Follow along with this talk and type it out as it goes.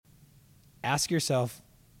ask yourself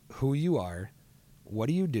who you are, what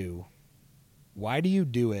do you do, why do you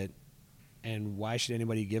do it, and why should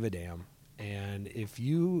anybody give a damn? And if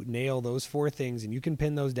you nail those 4 things and you can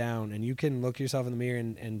pin those down and you can look yourself in the mirror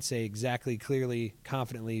and say exactly, clearly,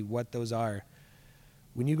 confidently what those are,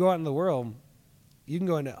 when you go out in the world, you can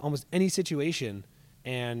go into almost any situation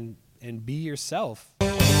and be yourself.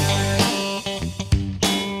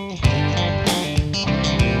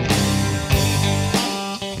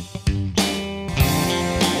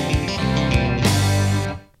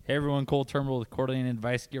 Hey everyone, Cole Turnbull with Coeur d'Alene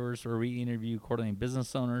Advice Givers, where we interview Coeur d'Alene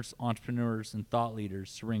business owners, entrepreneurs, and thought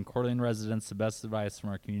leaders to bring Coeur d'Alene residents the best advice from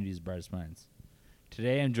our community's brightest minds.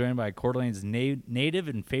 Today I'm joined by Coeur d'Alene's native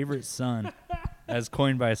and favorite son, as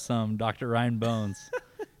coined by some, Dr. Ryan Bones,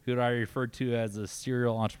 who I refer to as a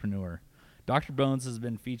serial entrepreneur. Dr. Bones has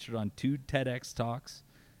been featured on 2 TEDx talks,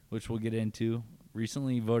 which we'll get into,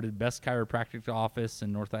 recently voted Best Chiropractic Office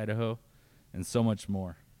in North Idaho, and so much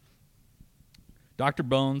more. Dr.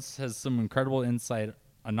 Bones has some incredible insight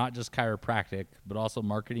on not just chiropractic, but also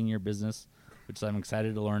marketing your business, which I'm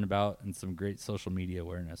excited to learn about, and some great social media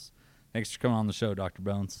awareness. Thanks for coming on the show, Dr.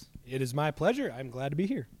 Bones. It is my pleasure. I'm glad to be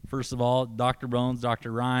here. First of all, Dr. Bones,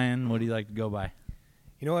 Dr. Ryan, what do you like to go by?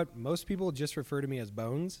 You know what? Most people just refer to me as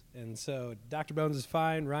Bones, and so Dr. Bones is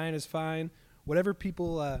fine. Ryan is fine. Whatever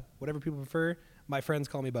people prefer. My friends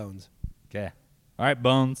call me Bones. Okay. All right,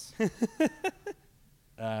 Bones.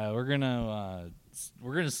 We're gonna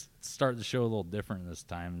start the show a little different this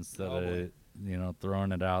time instead of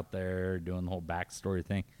throwing it out there, doing the whole backstory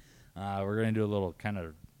thing. We're gonna do a little kind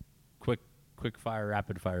of quick fire,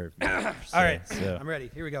 rapid fire. All right, so. I'm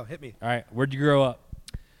ready. Here we go. Hit me. All right, where'd you grow up?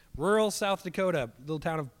 Rural South Dakota, little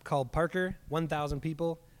town called Parker, 1,000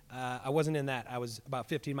 people. I wasn't in that. I was about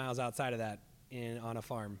 15 miles outside of that on a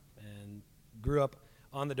farm and grew up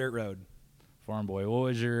on the dirt road. Farm boy. What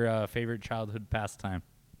was your favorite childhood pastime?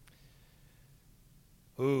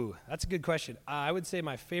 Ooh, that's a good question. I would say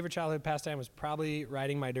my favorite childhood pastime was probably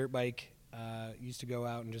riding my dirt bike. Used to go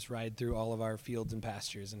out and just ride through all of our fields and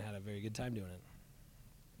pastures and had a very good time doing it.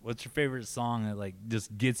 What's your favorite song that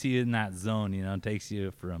just gets you in that zone, takes you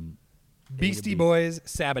from Beastie Boys,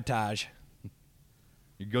 Sabotage.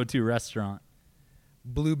 Your go-to restaurant?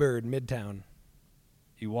 Bluebird, Midtown.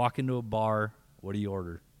 You walk into a bar, what do you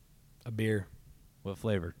order? A beer. What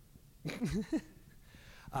flavor?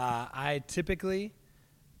 I typically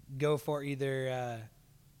go for either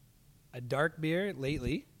a dark beer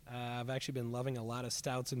lately. I've actually been loving a lot of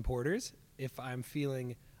stouts and porters. If I'm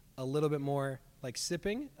feeling a little bit more like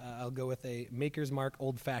sipping, I'll go with a Maker's Mark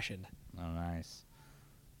Old Fashioned. Oh, nice.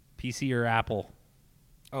 PC or Apple?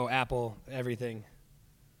 Oh, Apple, everything.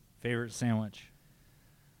 Favorite sandwich?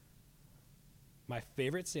 My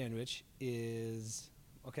favorite sandwich is,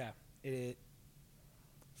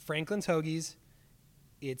 Franklin's Hoagies.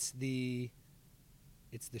 It's the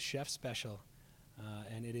chef special,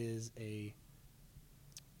 and it is a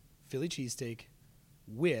Philly cheesesteak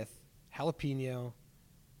with jalapeno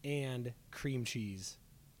and cream cheese,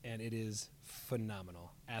 and it is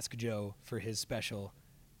phenomenal. Ask Joe for his special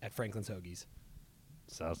at Franklin's Hoagies.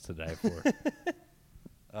 Sounds to die for.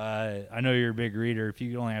 I know you're a big reader. If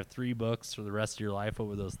you could only have 3 books for the rest of your life, what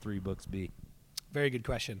would those 3 books be? Very good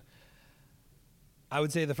question. I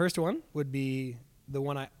would say the first one would be the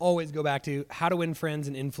one I always go back to, How to Win Friends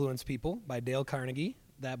and Influence People by Dale Carnegie.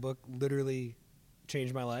 That book literally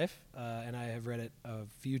changed my life, and I have read it a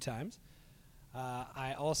few times.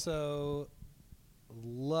 I also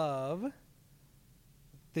love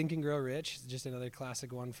Think and Grow Rich. It's just another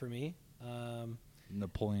classic one for me.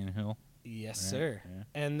 Napoleon Hill. Yes, right? sir. Yeah.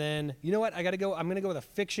 And then, you know what? I'm going to go with a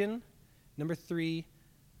fiction. Number 3,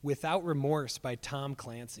 Without Remorse by Tom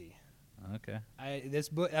Clancy. Okay.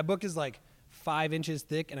 That book is like 5 inches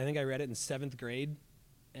thick, and I think I read it in 7th grade,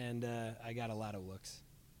 and I got a lot of looks.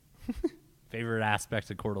 Favorite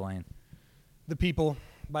aspect of Coeur d'Alene? The people,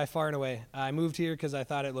 by far and away. I moved here because I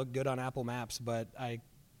thought it looked good on Apple Maps, but I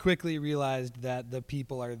quickly realized that the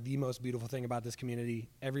people are the most beautiful thing about this community.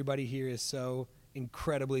 Everybody here is so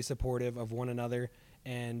incredibly supportive of one another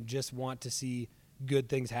and just want to see good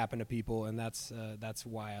things happen to people, and that's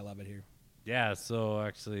why I love it here. Yeah, so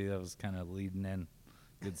actually that was kind of leading in.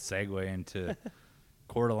 Good segue into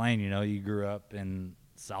Coeur d'Alene. You grew up in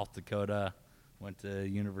South Dakota, went to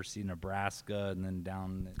University of Nebraska, and then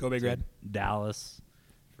down Go Big to Red. Dallas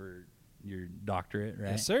for your doctorate,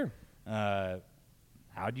 right? Yes, sir.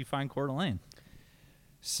 How did you find Coeur d'Alene?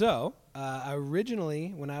 So,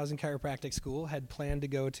 originally, when I was in chiropractic school, had planned to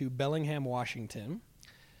go to Bellingham, Washington.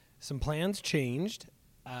 Some plans changed.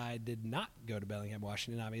 I did not go to Bellingham,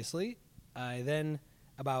 Washington, obviously. I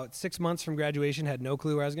about 6 months from graduation, had no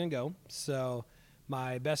clue where I was going to go. So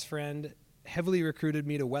my best friend heavily recruited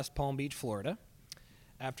me to West Palm Beach, Florida.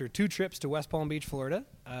 After 2 trips to West Palm Beach, Florida,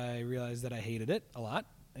 I realized that I hated it a lot,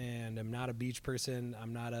 and I'm not a beach person.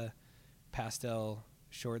 I'm not a pastel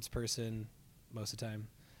shorts person most of the time.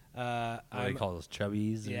 What do they call those,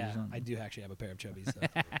 chubbies? Yeah, or something? I do actually have a pair of chubbies.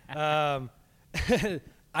 So.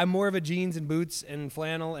 I'm more of a jeans and boots and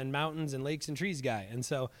flannel and mountains and lakes and trees guy. And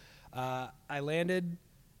so I landed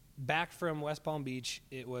back from West Palm Beach.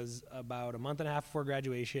 It was about a month and a half before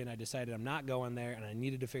graduation. I decided I'm not going there, and I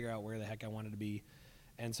needed to figure out where the heck I wanted to be.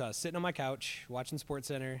 And so I was sitting on my couch watching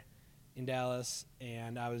SportsCenter in Dallas,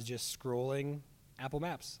 and I was just scrolling Apple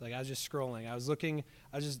Maps. Like, I was just scrolling. I was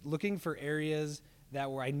just looking for areas that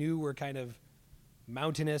I knew were kind of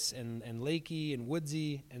mountainous and lakey and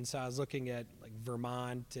woodsy. And so I was looking at like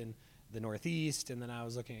Vermont and the Northeast, and then I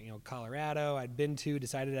was looking at Colorado. I'd been to,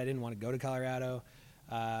 decided I didn't want to go to Colorado.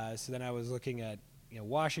 So then I was looking at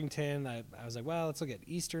Washington. I was like, well, let's look at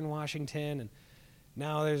Eastern Washington, and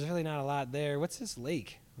now there's really not a lot there. What's this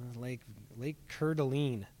lake? Lake Coeur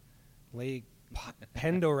d'Alene, Lake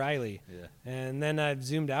Pend O'Reilly. Yeah. And then I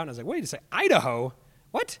zoomed out and I was like, wait a second, Idaho?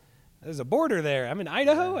 What? There's a border there. I'm in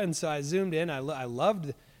Idaho. Yeah. And so I zoomed in. I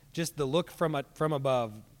loved just the look from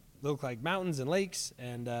above. Looked like mountains and lakes.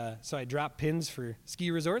 And so I dropped pins for ski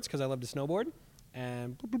resorts because I love to snowboard.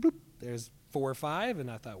 And boop, boop, boop, there's 4 or 5. And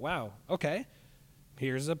I thought, wow, okay,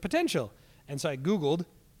 here's a potential. And so I Googled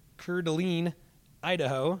Coeur d'Alene,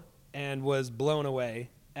 Idaho, and was blown away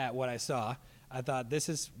at what I saw. I thought, this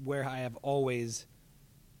is where I have always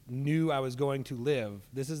knew I was going to live.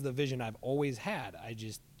 This is the vision I've always had. I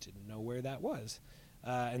just didn't know where that was.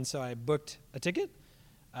 And so I booked a ticket.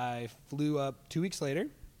 I flew up 2 weeks later.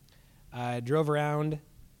 I drove around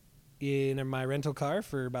in my rental car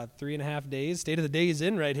for about 3.5 days. Stayed at the Days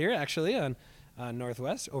Inn right here, actually, on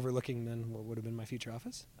Northwest, overlooking then what would have been my future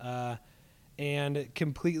office. And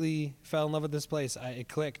completely fell in love with this place. It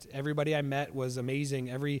clicked. Everybody I met was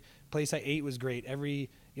amazing. Every place I ate was great.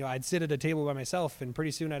 I'd sit at a table by myself, and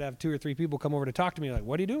pretty soon I'd have 2 or 3 people come over to talk to me, like,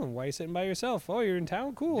 what are you doing? Why are you sitting by yourself? Oh, you're in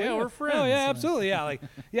town? Cool. Yeah, we're friends. Oh, yeah, absolutely.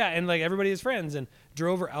 Yeah, and everybody is friends. And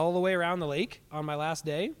drove all the way around the lake on my last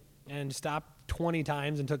day and stopped 20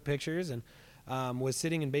 times and took pictures, and was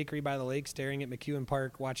sitting in Bakery by the lake staring at McEwen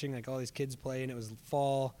Park, watching all these kids play, and it was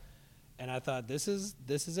fall. And I thought, this is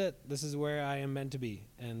it. This is where I am meant to be.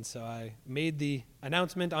 And so I made the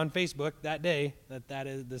announcement on Facebook that day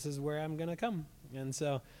this is where I'm going to come. And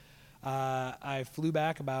so I flew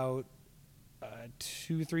back about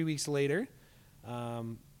 2-3 weeks later,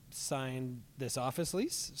 signed this office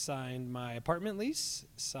lease, signed my apartment lease,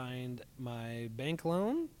 signed my bank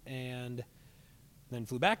loan, and then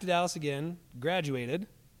flew back to Dallas again, graduated,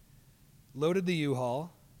 loaded the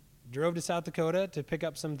U-Haul, drove to South Dakota to pick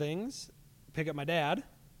up some things, pick up my dad,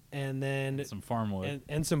 and then some farm wood.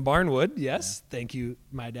 And some barn wood, yes. Yeah. Thank you,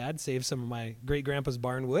 my dad. Saved some of my great-grandpa's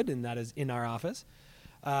barn wood, and that is in our office.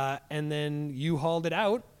 And then U-Hauled it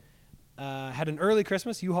out. Had an early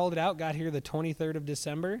Christmas. U-Hauled it out, got here the 23rd of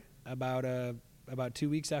December, about 2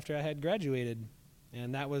 weeks after I had graduated.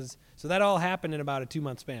 And that all happened in about a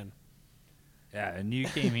 2-month span. Yeah, and you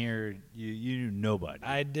came here, you knew nobody.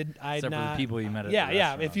 Except for the people you met at the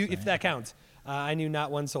restaurant. Yeah, if that counts. I knew not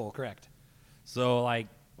one soul, correct. So,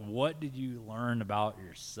 what did you learn about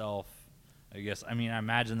yourself? I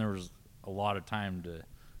imagine there was a lot of time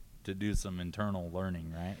to do some internal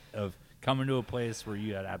learning, right? Of coming to a place where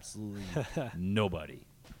you had absolutely nobody.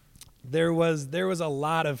 There was a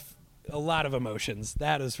lot of emotions,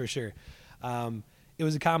 that is for sure. It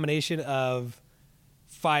was a combination of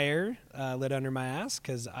fire lit under my ass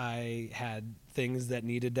because I had things that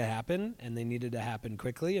needed to happen, and they needed to happen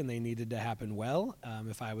quickly, and they needed to happen well.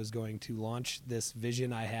 If I was going to launch this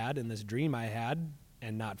vision I had and this dream I had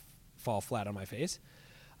and not fall flat on my face,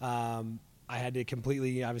 I had to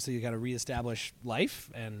completely, obviously, kind of reestablish life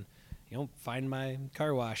and find my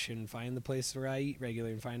car wash and find the place where I eat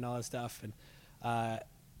regularly and find all that stuff. And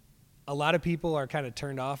a lot of people are kind of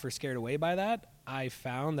turned off or scared away by that. I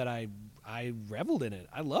found that I reveled in it.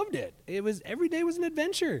 I loved it. Every day was an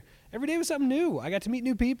adventure. Every day was something new. I got to meet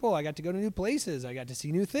new people. I got to go to new places. I got to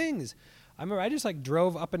see new things. I remember I just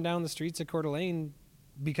drove up and down the streets of Coeur d'Alene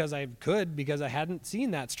because I hadn't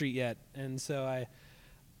seen that street yet. And so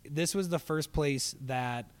this was the first place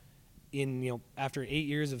that after 8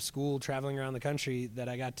 years of school traveling around the country that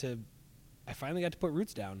I finally got to put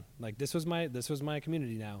roots down. This was my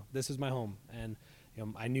community now. This is my home. And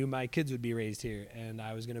I knew my kids would be raised here, and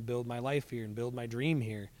I was going to build my life here and build my dream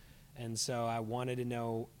here. And so I wanted to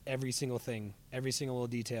know every single thing, every single little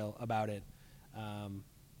detail about it,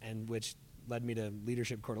 and which led me to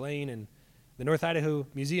Leadership Coeur d'Alene and the North Idaho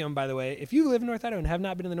Museum. By the way, if you live in North Idaho and have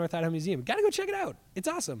not been to the North Idaho Museum, got to go check it out. It's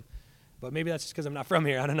awesome. But maybe that's just because I'm not from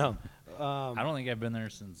here. I don't know. I don't think I've been there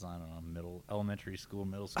since, I don't know, elementary school,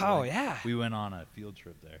 middle school. Oh, yeah. We went on a field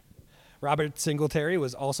trip there. Robert Singletary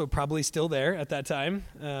was also probably still there at that time.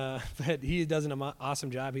 But he does an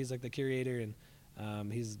awesome job. He's like the curator,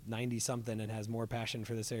 and he's 90-something and has more passion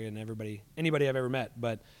for this area than anybody I've ever met.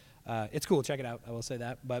 But it's cool. Check it out. I will say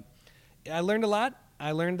that. But I learned a lot.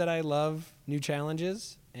 I learned that I love new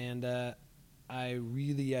challenges, and I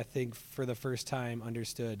really, I think, for the first time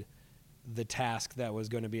understood the task that was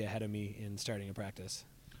going to be ahead of me in starting a practice.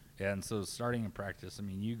 Yeah, and so starting a practice, I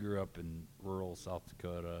mean, you grew up in rural South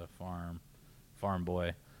Dakota, farm boy.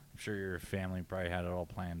 I'm sure your family probably had it all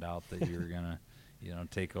planned out that you were going to,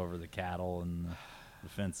 take over the cattle and the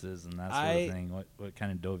fences and that sort of thing. What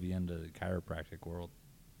kind of dove you into the chiropractic world?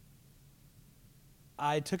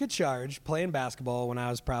 I took a charge playing basketball when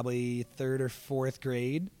I was probably 3rd or 4th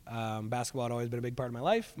grade. Basketball had always been a big part of my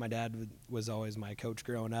life. My dad was always my coach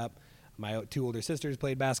growing up. My 2 older sisters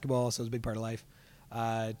played basketball, so it was a big part of life.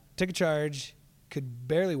 Took a charge, could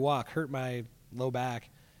barely walk, hurt my low back.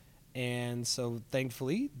 And so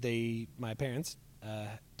thankfully, my parents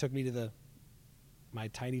took me to my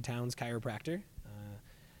tiny town's chiropractor,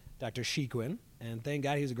 Dr. Shequin. And thank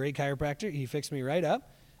God he was a great chiropractor. He fixed me right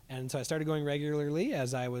up. And so I started going regularly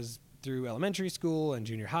as I was through elementary school and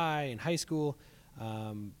junior high and high school,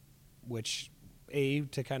 which,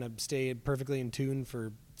 to kind of stay perfectly in tune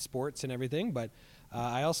for sports and everything. But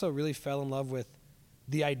I also really fell in love with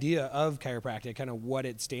the idea of chiropractic, kind of what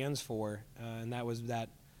it stands for. And that was that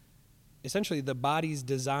essentially the body's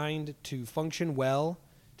designed to function well,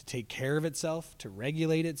 to take care of itself, to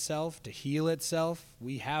regulate itself, to heal itself.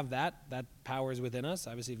 We have that power is within us.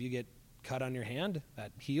 Obviously, if you get cut on your hand,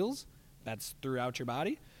 that heals. That's throughout your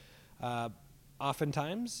body.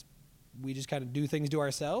 Oftentimes, we just kind of do things to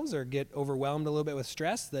ourselves or get overwhelmed a little bit with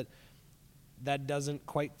stress that doesn't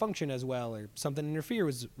quite function as well, or something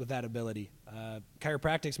interferes with that ability.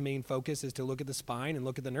 Chiropractic's main focus is to look at the spine and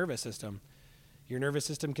look at the nervous system. Your nervous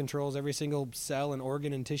system controls every single cell and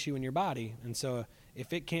organ and tissue in your body. And so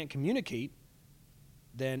if it can't communicate,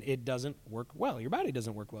 then it doesn't work well. Your body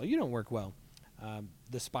doesn't work well. You don't work well.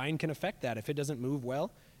 The spine can affect that. If it doesn't move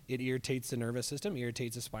well, it irritates the nervous system,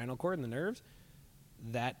 irritates the spinal cord and the nerves.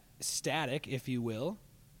 That static, if you will,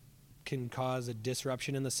 can cause a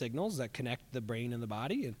disruption in the signals that connect the brain and the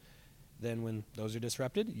body. And then when those are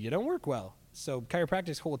disrupted, you don't work well. So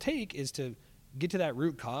chiropractic's whole take is to get to that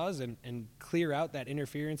root cause and clear out that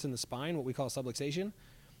interference in the spine, what we call subluxation,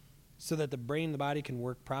 so that the brain and the body can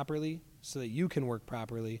work properly, so that you can work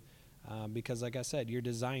properly. Because like I said, you're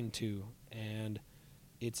designed to, and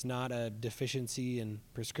it's not a deficiency in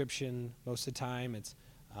prescription most of the time. It's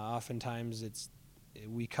oftentimes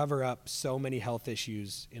we cover up so many health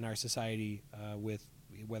issues in our society with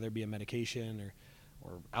whether it be a medication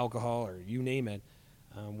or alcohol or you name it,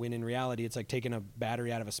 when in reality it's like taking a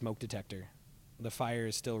battery out of a smoke detector. The fire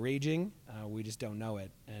is still raging, we just don't know it.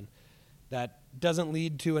 And that doesn't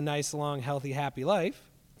lead to a nice, long, healthy, happy life.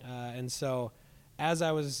 And so as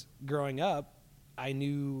I was growing up, I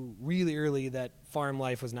knew really early that farm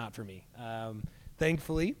life was not for me.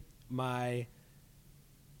 Thankfully, I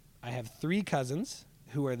have 3 cousins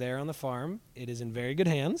who are there on the farm. It is in very good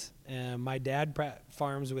hands. My dad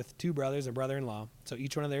farms with 2 brothers, a brother-in-law. So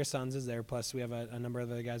each one of their sons is there, plus we have a number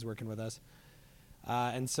of other guys working with us.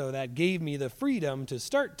 And so that gave me the freedom to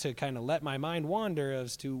start to kind of let my mind wander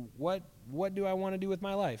as to what do I want to do with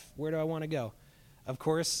my life? Where do I want to go? Of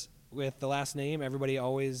course, with the last name, everybody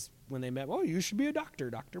always, when they met, oh, you should be a doctor,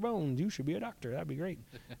 Dr. Bones, you should be a doctor, that'd be great.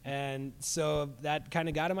 And so that kind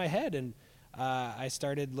of got in my head, and I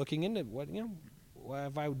started looking into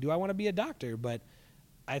do I want to be a doctor? But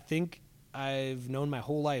I think I've known my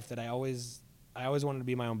whole life that I always wanted to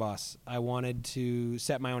be my own boss. I wanted to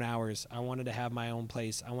set my own hours. I wanted to have my own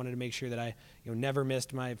place. I wanted to make sure that I never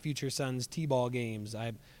missed my future son's t-ball games.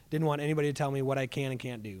 I didn't want anybody to tell me what I can and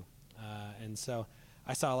can't do. And so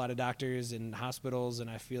I saw a lot of doctors in hospitals, and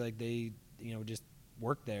I feel like they just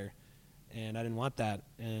worked there, and I didn't want that.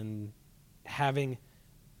 And having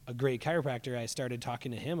a great chiropractor, I started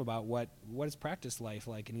talking to him about what is practice life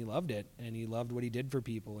like, and he loved it, and he loved what he did for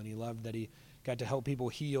people, and he loved that he got to help people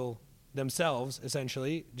heal themselves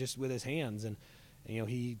essentially just with his hands. And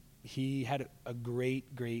he had a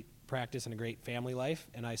great practice and a great family life,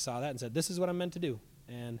 and I saw that and said, this is what I'm meant to do.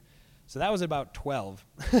 And so that was about 12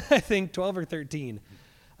 I think 12 or 13,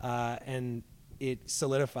 and it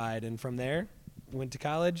solidified. And from there, went to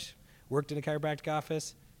college, worked in a chiropractic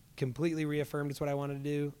office, completely reaffirmed it's what I wanted to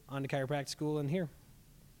do, on to chiropractic school, and here.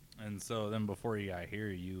 And so then before you got here,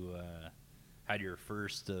 you had your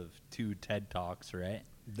first of 2 TED Talks, right?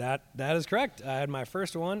 That is correct. I had my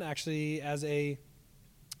first one actually I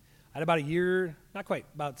had about a year, not quite,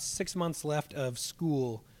 about 6 months left of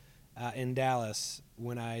school in Dallas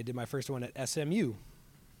when I did my first one at SMU.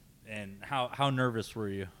 And how nervous were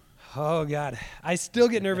you? Oh, God. I still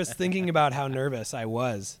get nervous thinking about how nervous I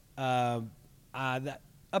was. Up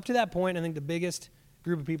to that point, I think the biggest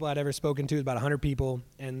group of people I'd ever spoken to was about 100 people,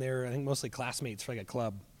 and they're, I think, mostly classmates for like a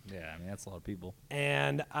club. Yeah, I mean, that's a lot of people.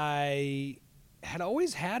 And I had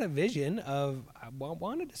always had a vision of I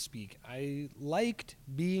wanted to speak. I liked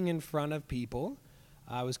being in front of people.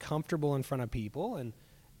 I was comfortable in front of people, and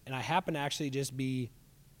I happened to actually just be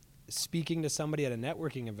speaking to somebody at a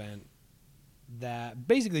networking event that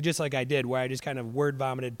basically just like I did, where I just kind of word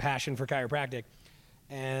vomited passion for chiropractic.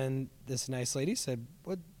 And this nice lady said,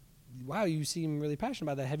 "What? Wow, you seem really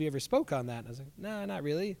passionate about that. Have you ever spoke on that?" And I was like, "No, not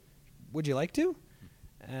really. Would you like to?"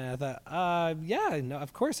 And I thought, yeah, no,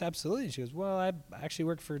 of course, absolutely. She goes, "Well, I actually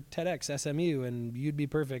work for TEDx SMU, and you'd be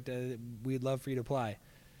perfect. We'd love for you to apply."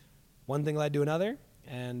 One thing led to another,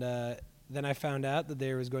 and then I found out that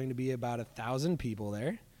there was going to be about 1,000 people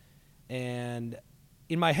there. And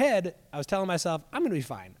in my head, I was telling myself, I'm going to be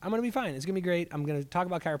fine. I'm going to be fine. It's going to be great. I'm going to talk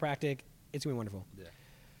about chiropractic. It's going to be wonderful. Yeah.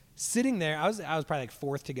 Sitting there, I was probably like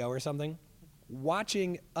 4th to go or something,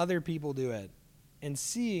 watching other people do it and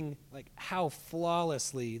seeing like how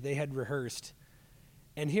flawlessly they had rehearsed.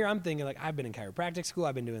 And here I'm thinking, like, I've been in chiropractic school.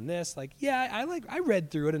 I've been doing this. Like, yeah, I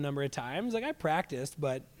read through it a number of times. Like, I practiced,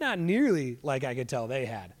 but not nearly like I could tell they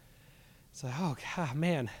had. So, oh, God,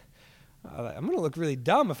 man, I'm going to look really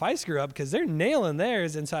dumb if I screw up because they're nailing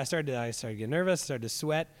theirs. And so I started to get nervous, started to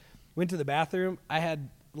sweat, went to the bathroom. I had,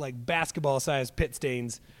 like, basketball-sized pit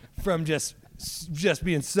stains from just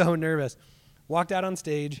being so nervous. Walked out on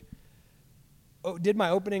stage, did my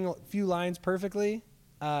opening few lines perfectly,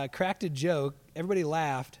 cracked a joke. Everybody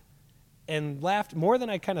laughed, and laughed more than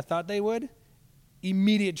I kind of thought they would.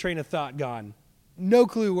 Immediate train of thought gone. No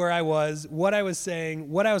clue where I was, what I was saying,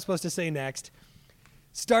 what I was supposed to say next.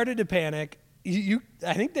 Started to panic.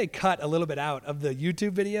 I think they cut a little bit out of the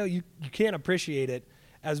YouTube video. You can't appreciate it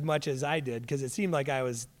as much as I did because it seemed like I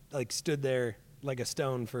was like stood there like a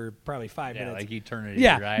stone for probably 5 minutes. Yeah, like eternity,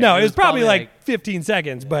 yeah, right? No, it was probably like 15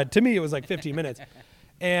 seconds, but to me it was like 15 minutes.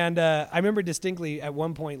 And I remember distinctly at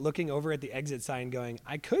one point looking over at the exit sign going,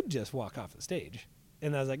 I could just walk off the stage.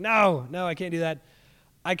 And I was like, no, I can't do that.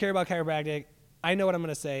 I care about chiropractic. I know what I'm going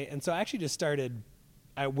to say. And so I actually just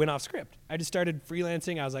I went off script. I just started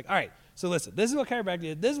freelancing. I was like, all right, so listen, this is what chiropractic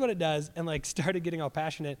is. This is what it does. And like started getting all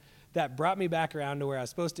passionate. That brought me back around to where I was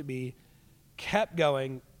supposed to be, kept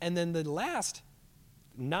going. And then the last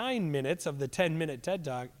 9 minutes of the 10-minute TED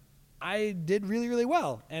Talk, I did really, really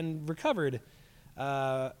well and recovered.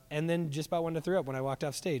 And then just about wanted to throw up when I walked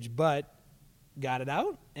off stage, but got it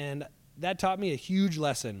out. And that taught me a huge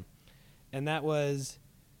lesson. And that was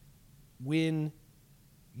when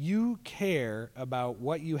you care about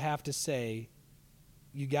what you have to say,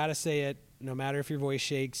 you got to say it no matter if your voice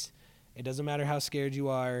shakes. It doesn't matter how scared you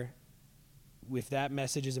are. If that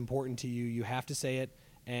message is important to you, you have to say it,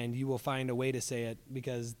 and you will find a way to say it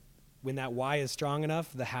because when that why is strong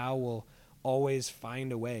enough, the how will always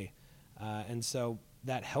find a way. And so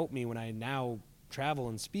that helped me when I now travel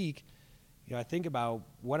and speak. You know, I think about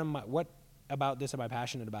what about this am I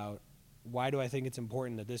passionate about? Why do I think it's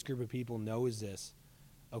important that this group of people knows this?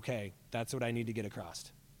 Okay, that's what I need to get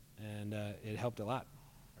across. And it helped a lot.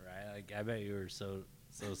 Right. Like I bet you were so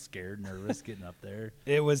scared, nervous getting up there.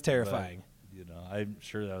 It was terrifying. But, you know, I'm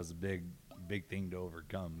sure that was a big thing to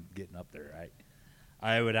overcome getting up there.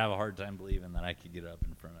 I would have a hard time believing that I could get up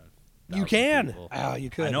in front of you can. People. Oh, you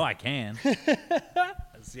could. I know I can.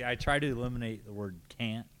 See, I try to eliminate the word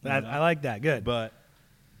can't. I like that. Good. But,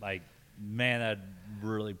 like, man, that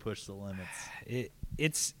really pushed the limits.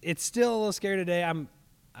 It's still a little scary today.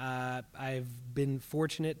 I've been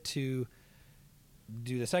fortunate to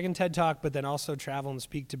do the second TED Talk, but then also travel and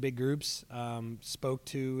speak to big groups. Spoke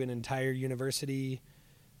to an entire university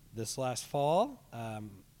this last fall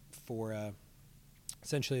for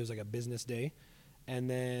essentially it was like a business day. And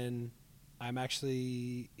then I'm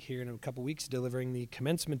actually here in a couple weeks delivering the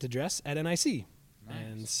commencement address at NIC. Nice.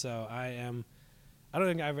 And so I don't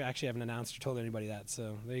think I haven't announced or told anybody that.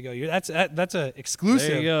 So there you go. That's a exclusive,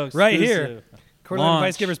 there you go, right here. Coeur d'Alene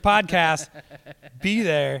Advice Givers podcast. Be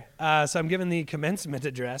there. So I'm giving the commencement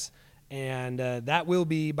address. And that will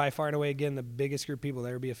be by far and away, again, the biggest group of people.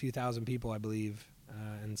 There will be a few thousand people, I believe.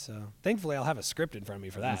 And so thankfully I'll have a script in front of me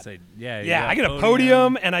for that. Yeah, I get a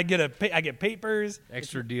podium and I get papers.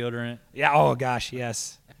 Extra deodorant. Yeah. Oh gosh,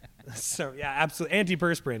 yes. So yeah, absolutely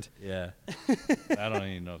antiperspirant. Yeah. I don't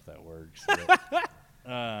even know if that works.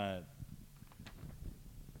 But,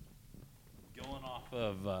 going off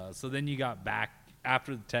of, so then you got back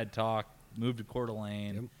after the TED Talk, moved to Coeur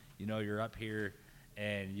d'Alene. Yep. You know, you're up here,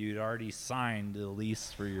 and you'd already signed the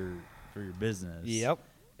lease for your business. Yep.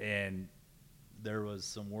 And there was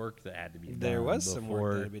some work that had to be done. There was some work that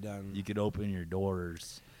before had to be done. You could open your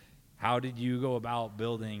doors. How did you go about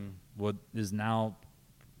building what is now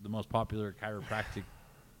the most popular chiropractic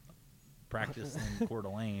practice in Coeur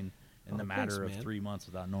d'Alene in the matter thanks, of man. 3 months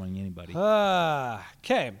without knowing anybody?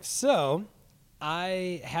 Okay, so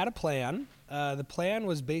I had a plan. The plan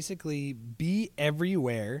was basically be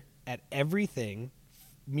everywhere at everything,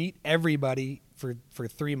 meet everybody for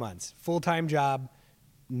 3 months, full-time job,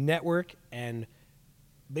 network, and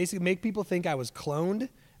basically make people think I was cloned,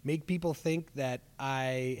 make people think that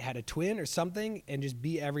I had a twin or something, and just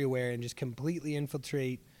be everywhere and just completely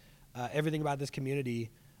infiltrate everything about this community.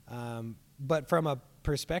 But from a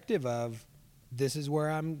perspective of this is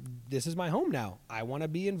my home now. I want to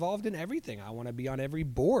be involved in everything. I want to be on every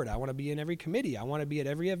board. I want to be in every committee. I want to be at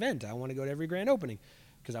every event. I want to go to every grand opening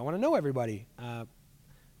because I want to know everybody.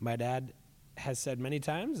 My dad has said many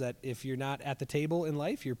times that if you're not at the table in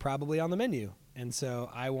life, you're probably on the menu. And so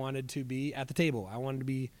I wanted to be at the table. I wanted to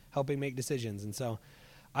be helping make decisions. And so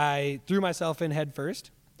I threw myself in head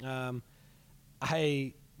first.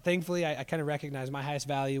 Thankfully, I kind of recognized my highest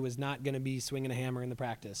value was not going to be swinging a hammer in the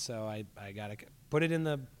practice. So I got to put it in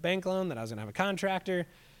the bank loan that I was going to have a contractor.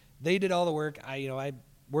 They did all the work. I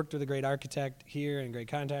worked with a great architect here and a great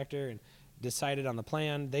contractor and decided on the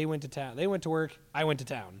plan. They went to town. They went to work. I went to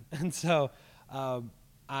town. And so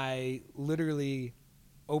I literally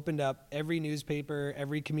opened up every newspaper,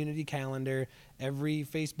 every community calendar, every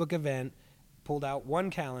Facebook event, pulled out one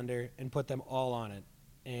calendar and put them all on it.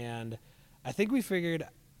 And I think we figured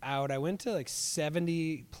out, I went to like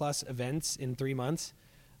 70 plus events in 3 months.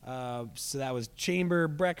 So that was chamber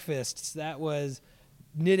breakfasts, that was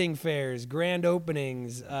knitting fairs, grand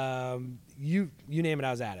openings, you name it,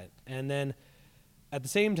 I was at it. And then at the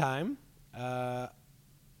same time,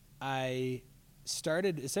 I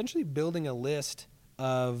started essentially building a list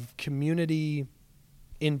of community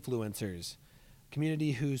influencers,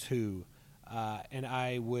 community who's who, and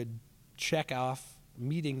I would check off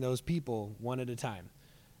meeting those people one at a time.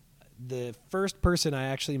 The first person I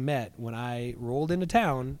actually met when I rolled into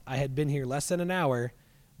town, I had been here less than an hour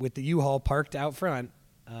with the U-Haul parked out front,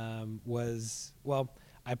 I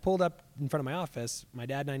pulled up in front of my office. My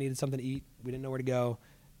dad and I needed something to eat. We didn't know where to go.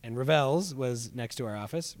 And Ravel's was next to our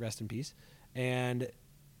office, rest in peace. And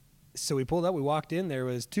so we pulled up, we walked in. There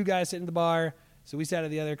was 2 guys sitting at the bar. So we sat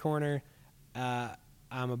at the other corner.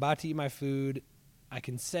 I'm about to eat my food. I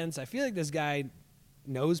feel like this guy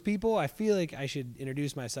knows people. I feel like I should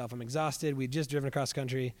introduce myself. I'm exhausted. We'd just driven across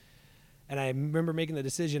country. And I remember making the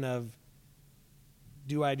decision of,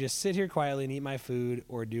 do I just sit here quietly and eat my food,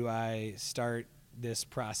 or do I start this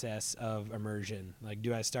process of immersion? Like,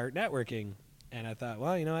 do I start networking? And I thought,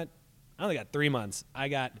 well, you know what? I only got 3 months.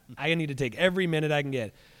 I need to take every minute I can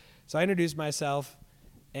get. So I introduced myself,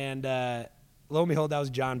 and lo and behold, that was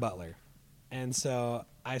John Butler. And so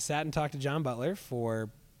I sat and talked to John Butler for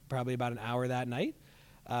probably about an hour that night.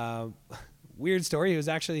 Weird story. He was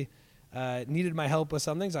actually needed my help with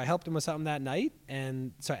something, so I helped him with something that night.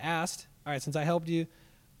 And so I asked, all right, since I helped you,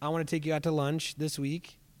 I want to take you out to lunch this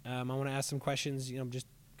week. I want to ask some questions, just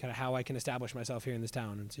kind of how I can establish myself here in this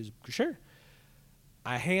town. And so he's sure.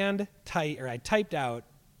 I typed out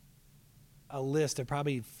a list of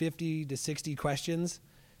probably 50 to 60 questions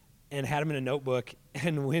and had them in a notebook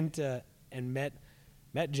and went and met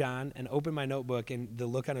John and opened my notebook, and the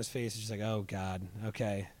look on his face is just like, oh God,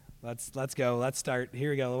 okay, let's go, let's start. Here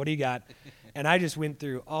we go. What do you got? And I just went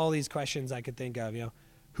through all these questions I could think of.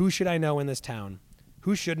 Who should I know in this town?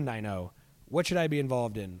 Who shouldn't I know? What should I be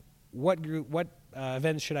involved in? What group? What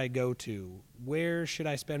events should I go to? Where should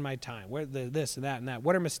I spend my time? Where this and that and that?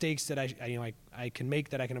 What are mistakes that I can make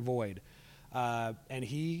that I can avoid? And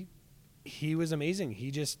he was amazing.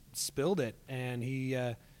 He just spilled it, and he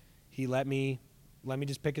let me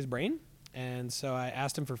just pick his brain. And so I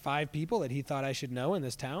asked him for 5 people that he thought I should know in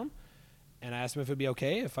this town, and I asked him if it'd be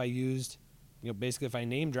okay if I used, basically if I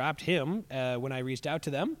name dropped him when I reached out to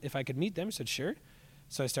them, if I could meet them. He said sure.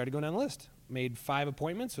 So I started going down the list. Made 5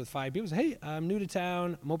 appointments with 5 people. Said, hey, I'm new to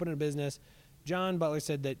town. I'm opening a business. John Butler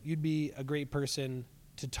said that you'd be a great person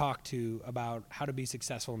to talk to about how to be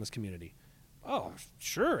successful in this community. Oh,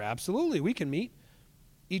 sure, absolutely. We can meet.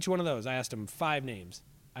 Each one of those, I asked him 5 names.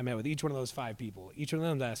 I met with each one of those 5 people. Each one of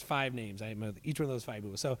them I asked 5 names. I met with each one of those 5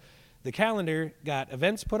 people. So the calendar got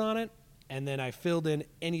events put on it, and then I filled in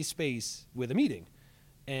any space with a meeting.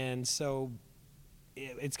 And so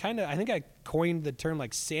it's kind of, I think I coined the term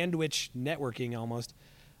like sandwich networking almost,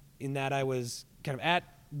 in that I was kind of at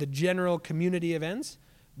the general community events,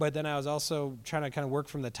 but then I was also trying to kind of work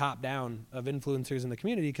from the top down of influencers in the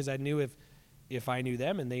community, because I knew if I knew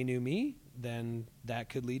them and they knew me, then that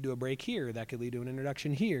could lead to a break here, that could lead to an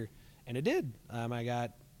introduction here, and it did. I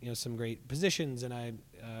got some great positions, and I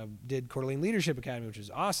did Coeur d'Alene Leadership Academy, which was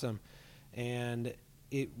awesome, and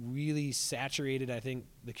it really saturated, I think,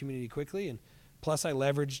 the community quickly. And plus, I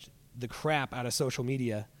leveraged the crap out of social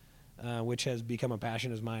media, which has become a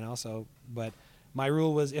passion of mine also. But my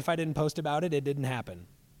rule was, if I didn't post about it, it didn't happen.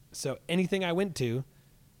 So anything I went to,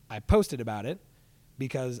 I posted about it,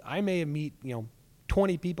 because I may meet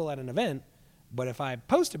 20 people at an event, but if I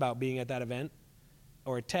post about being at that event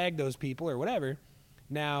or tag those people or whatever,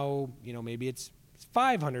 now maybe it's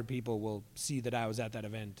 500 people will see that I was at that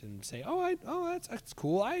event and say, that's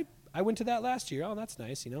cool. I went to that last year. Oh, that's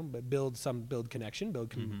nice. But build connection,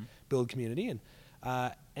 build community,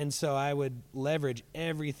 and so I would leverage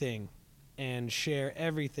everything and share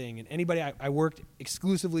everything. And anybody, I worked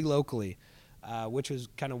exclusively locally, which was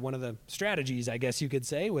kind of one of the strategies, I guess you could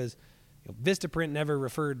say, was Vistaprint never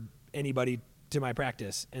referred anybody to my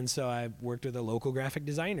practice, and so I worked with a local graphic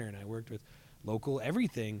designer, and I worked with local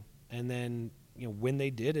everything, and then when they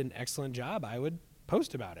did an excellent job, I would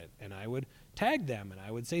post about it, and I would tag them, and I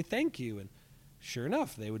would say thank you, and sure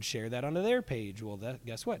enough, they would share that onto their page. Well,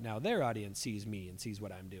 guess what? Now their audience sees me and sees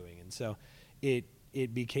what I'm doing, and so it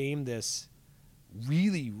became this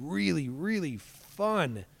really, really, really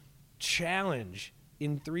fun challenge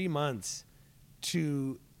in 3 months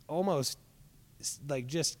to almost like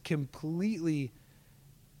just completely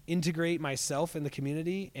integrate myself in the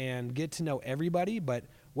community and get to know everybody. But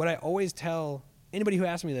what I always tell anybody who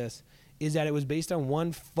asks me this is that it was based on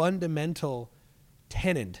one fundamental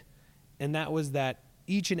tenet, and that was that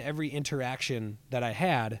each and every interaction that I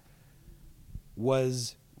had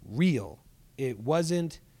was real. It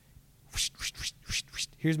wasn't,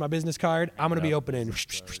 here's my business card, I'm going to be opening,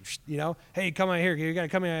 hey, come on here, you got to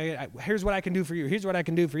come in, here's what I can do for you, here's what I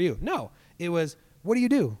can do for you. No, it was, what do you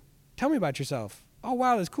do? Tell me about yourself. Oh,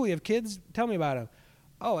 wow, that's cool. You have kids? Tell me about them.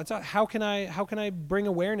 Oh, how can I bring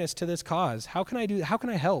awareness to this cause? How can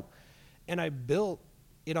I help? And I built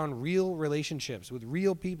it on real relationships with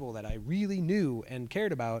real people that I really knew and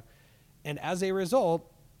cared about. And as a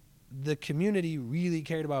result, the community really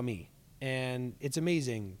cared about me. And it's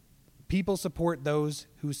amazing. People support those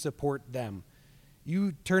who support them.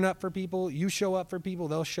 You turn up for people, you show up for people,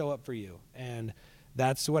 they'll show up for you. And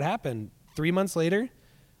that's what happened. 3 months later,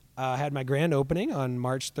 I had my grand opening on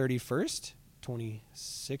March 31st,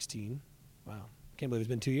 2016. Wow, can't believe it's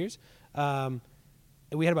been 2 years. And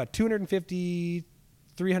we had about 250,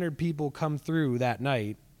 300 people come through that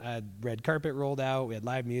night. I had red carpet rolled out. We had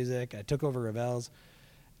live music. I took over Revels.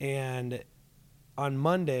 And on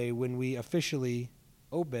Monday, when we officially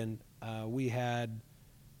opened, we had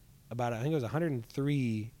about, I think it was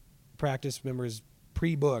 103 practice members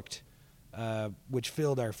pre-booked, which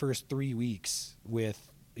filled our first 3 weeks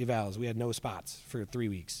with evals. We had no spots for 3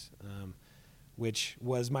 weeks, which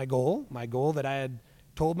was my goal that I had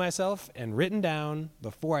told myself and written down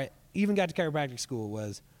before I even got to chiropractic school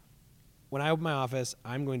was, when I open my office,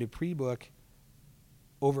 I'm going to pre-book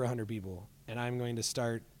over 100 people, and I'm going to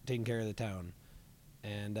start taking care of the town,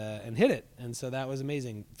 and hit it. And so that was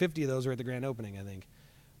amazing. 50 of those were at the grand opening, I think.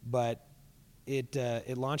 But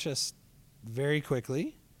it launched us very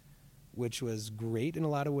quickly, which was great in a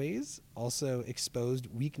lot of ways. Also exposed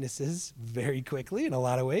weaknesses very quickly in a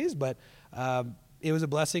lot of ways. But it was a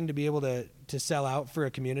blessing to be able to sell out for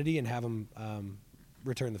a community and have them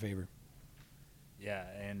return the favor. Yeah,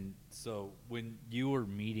 and so when you were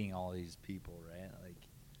meeting all these people, right? Like,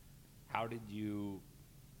 how did you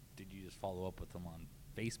just follow up with them on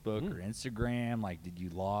Facebook or Instagram? Like, did you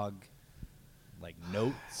log like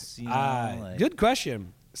notes? Good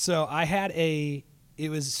question. So I had it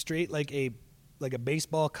was straight like a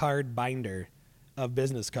baseball card binder of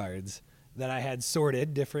business cards that I had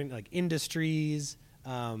sorted different like industries.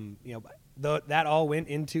 That all went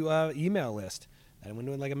into a email list. That went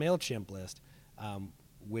into like a MailChimp list,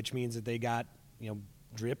 which means that they got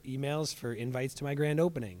drip emails for invites to my grand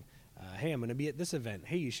opening. Hey, I'm going to be at this event.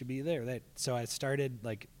 Hey, you should be there. So I started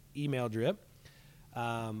like email drip.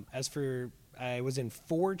 I was in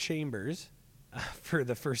 4 chambers for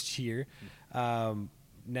the first year. Now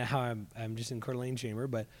I'm just in Coeur d'Alene chamber,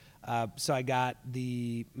 but so I got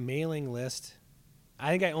the mailing list. I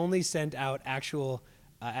think I only sent out actual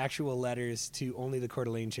letters to only the Coeur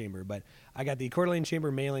d'Alene chamber, but I got the Coeur d'Alene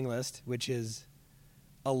chamber mailing list, which is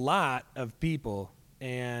a lot of people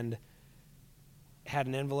and had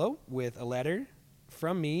an envelope with a letter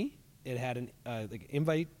from me. It had an like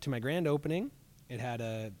invite to my grand opening. It had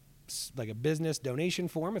a business donation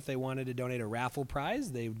form. If they wanted to donate a raffle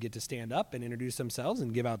prize, they would get to stand up and introduce themselves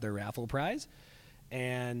and give out their raffle prize.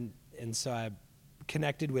 And so I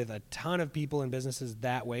connected with a ton of people and businesses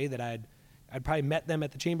that way that I'd probably met them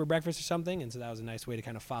at the chamber breakfast or something. And so that was a nice way to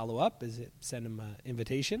kind of follow up, is send them an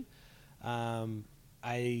invitation.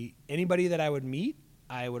 Anybody that I would meet,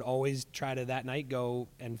 I would always try to that night go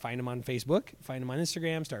and find them on Facebook, find them on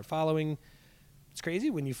Instagram, start following. It's crazy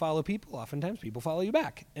when you follow people, oftentimes people follow you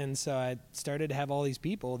back. And so I started to have all these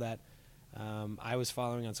people that I was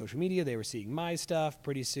following on social media. They were seeing my stuff.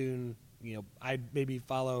 Pretty soon, I'd maybe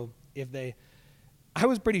follow I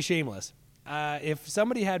was pretty shameless. If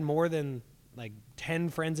somebody had more than like 10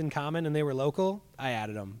 friends in common and they were local, I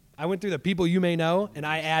added them. I went through the people you may know and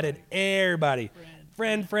I added everybody.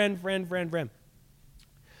 Friend.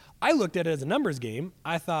 I looked at it as a numbers game.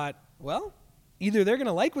 I thought, well, either they're going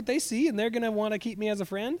to like what they see and they're going to want to keep me as a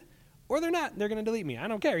friend, or they're not. They're going to delete me. I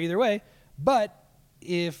don't care either way. But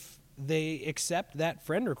if they accept that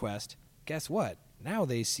friend request, guess what? Now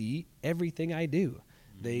they see everything I do.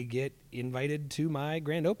 They get invited to my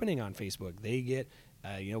grand opening on Facebook. They get,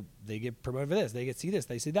 they get promoted for this. They get see this.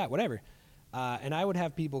 They see that. Whatever. And I would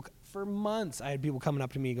have people for months. I had people coming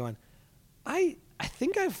up to me going, I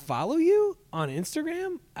think I follow you on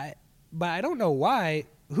Instagram, but I don't know why.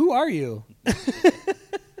 Who are you?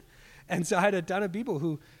 And so I had a ton of people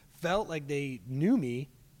who felt like they knew me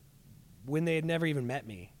when they had never even met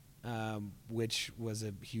me, which was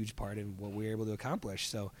a huge part in what we were able to accomplish.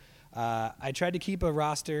 So I tried to keep a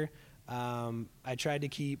roster. I tried to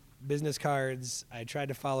keep business cards. I tried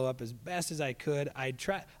to follow up as best as I could. I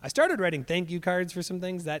started writing thank you cards for some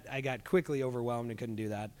things that I got quickly overwhelmed and couldn't do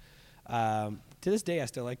that. To this day, I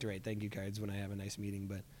still like to write thank you cards when I have a nice meeting.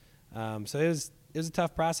 But so it was a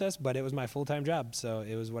tough process, but it was my full-time job. So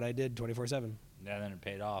it was what I did 24/7. Yeah, then it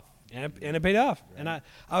paid off. And it paid off. Right. And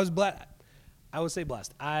I was blessed. I would say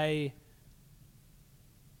blessed.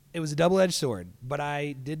 It was a double-edged sword, but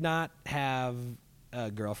I did not have a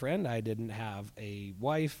girlfriend. I didn't have a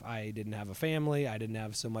wife. I didn't have a family. I didn't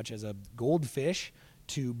have so much as a goldfish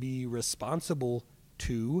to be responsible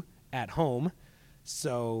to at home.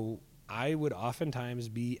 So I would oftentimes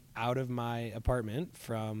be out of my apartment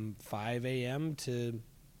from 5 a.m. to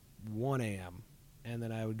 1 a.m. And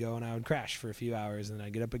then I would go and I would crash for a few hours, and then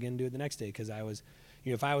I'd get up again and do it the next day. Because I was,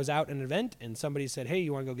 if I was out at an event and somebody said, hey,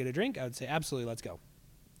 you want to go get a drink? I would say, absolutely, let's go.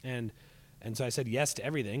 And so I said yes to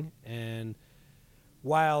everything. And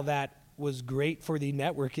while that was great for the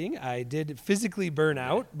networking, I did physically burn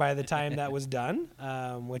out by the time that was done,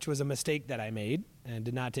 which was a mistake that I made and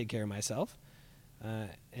did not take care of myself.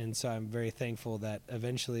 And so I'm very thankful that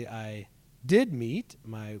eventually I did meet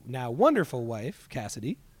my now wonderful wife,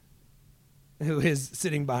 Cassidy, who is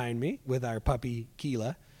sitting behind me with our puppy,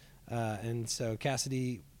 Keela. And so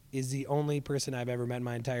Cassidy is the only person I've ever met in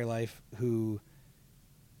my entire life who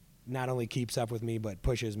not only keeps up with me, but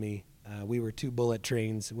pushes me. We were two bullet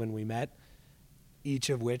trains when we met,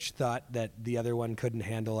 each of which thought that the other one couldn't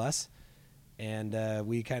handle us. And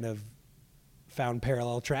we kind of found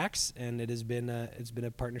parallel tracks, and it's been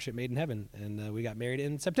a partnership made in heaven. And we got married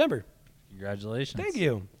in September. Congratulations. Thank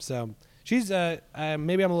you. So she's maybe I'm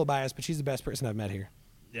a little biased, but she's the best person I've met here.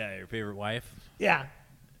 Yeah, your favorite wife? Yeah.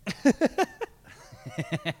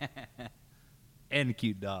 And a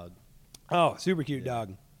cute dog. Oh, super cute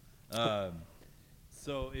dog.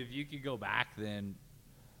 So if you could go back then,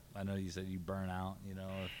 I know you said you burn out, if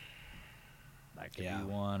that could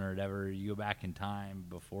be one or whatever. You go back in time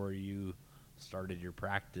before you started your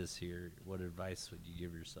practice here, what advice would you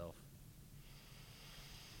give yourself?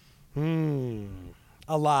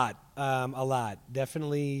 A lot.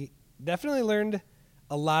 Definitely learned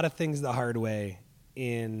a lot of things the hard way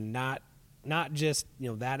in not just,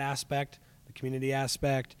 that aspect, the community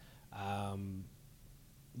aspect,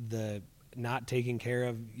 the not taking care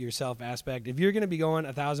of yourself aspect. If you're going to be going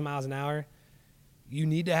 1,000 miles an hour, you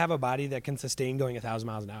need to have a body that can sustain going 1,000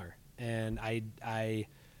 miles an hour. And I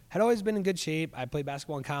had always been in good shape. I played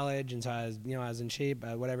basketball in college, and so I was in shape,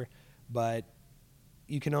 whatever. But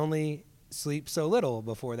you can only sleep so little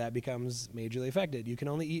before that becomes majorly affected. You can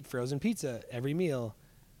only eat frozen pizza every meal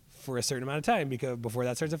for a certain amount of time before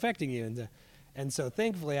that starts affecting you. And so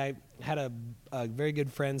thankfully, I had a very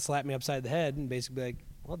good friend slap me upside the head and basically be like,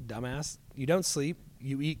 well, dumbass, you don't sleep,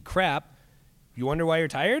 you eat crap, you wonder why you're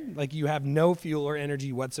tired? Like, you have no fuel or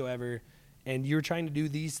energy whatsoever, and you're trying to do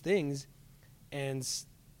these things, and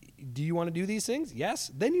do you want to do these things?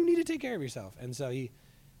 Yes? Then you need to take care of yourself. And so he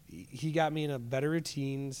he got me in a better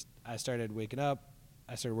routine. I started waking up.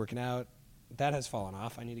 I started working out. That has fallen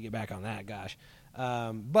off. I need to get back on that. Gosh.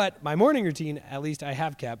 But my morning routine, at least I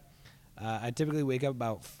have kept. I typically wake up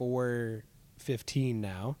about 4:15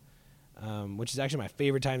 now, which is actually my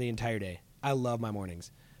favorite time of the entire day. I love my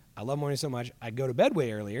mornings. I love mornings so much. I go to bed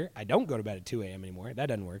way earlier. I don't go to bed at 2 a.m. anymore. That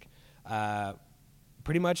doesn't work.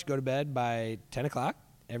 Pretty much go to bed by 10 o'clock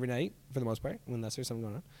every night for the most part, unless there's something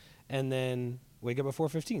going on. And then wake up at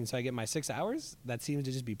 4:15. So I get my 6 hours. That seems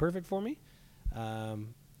to just be perfect for me.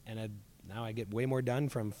 Now I get way more done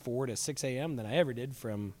from 4 to 6 a.m. than I ever did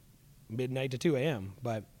from midnight to 2 a.m.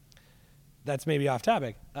 But that's maybe off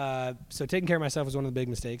topic. So taking care of myself was one of the big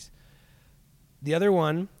mistakes. The other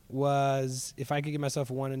one was, if I could give myself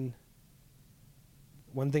one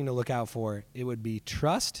thing to look out for, it would be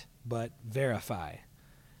trust but verify.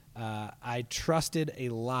 I trusted a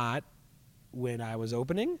lot when I was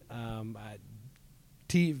opening.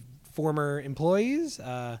 Former employees,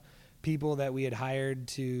 people that we had hired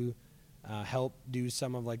to help do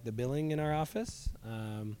some of like the billing in our office,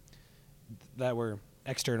 that were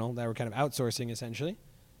external, that were kind of outsourcing essentially.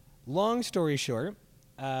 Long story short,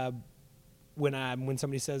 when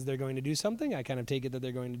somebody says they're going to do something, I kind of take it that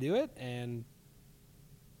they're going to do it, and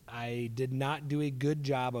I did not do a good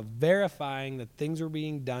job of verifying that things were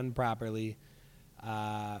being done properly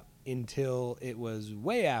until it was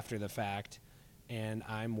way after the fact, and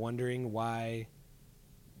I'm wondering why.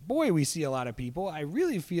 Boy, we see a lot of people. I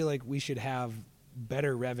really feel like we should have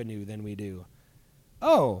better revenue than we do.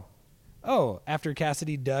 Oh, after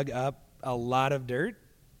Cassidy dug up a lot of dirt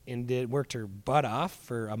and worked her butt off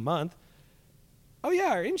for a month. Oh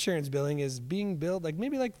yeah, our insurance billing is being billed like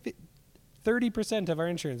maybe like 30% of our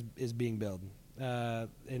insurance is being billed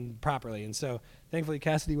and properly. And so thankfully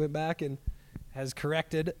Cassidy went back and has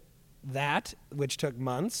corrected that, which took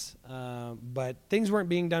months. But things weren't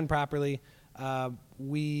being done properly.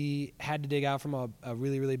 We had to dig out from a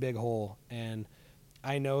really, really big hole. And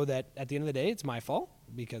I know that at the end of the day, it's my fault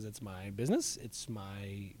because it's my business. It's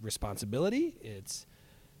my responsibility.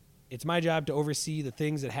 It's my job to oversee the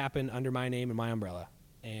things that happen under my name and my umbrella.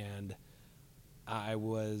 And I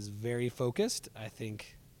was very focused. I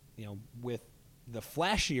think, with the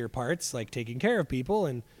flashier parts, like taking care of people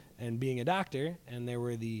and being a doctor, and there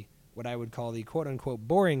were what I would call the quote unquote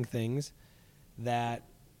boring things that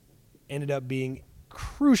ended up being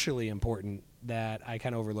crucially important that I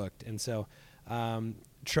kind of overlooked. And so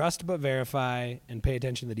trust but verify and pay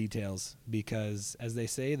attention to the details, because as they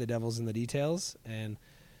say, the devil's in the details, and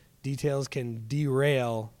details can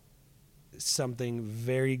derail something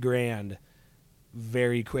very grand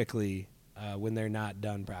very quickly when they're not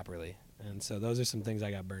done properly. And so those are some things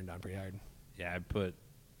I got burned on pretty hard. Yeah,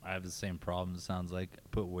 I have the same problem, it sounds like. I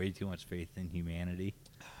put way too much faith in humanity.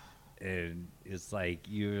 And it's like,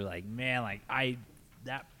 you're like, man, like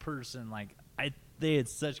that person, like they had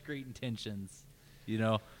such great intentions,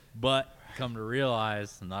 but come to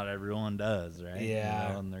realize not everyone does, right?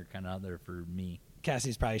 Yeah. And they're kind of out there for me.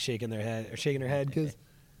 Cassie's probably shaking her head because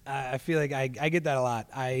I feel like I get that a lot.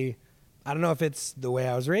 I don't know if it's the way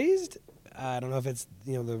I was raised. I don't know if it's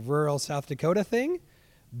the rural South Dakota thing,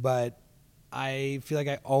 but I feel like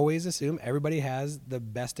I always assume everybody has the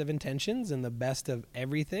best of intentions and the best of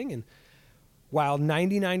everything. And while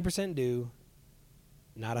 99% do,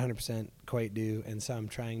 not 100% quite do. And so I'm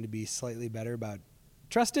trying to be slightly better about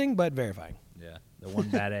trusting but verifying. Yeah, the one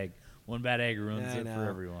bad egg. One bad egg ruins it for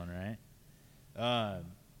everyone, right?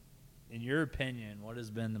 In your opinion, what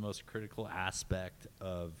has been the most critical aspect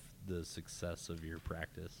of the success of your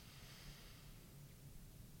practice?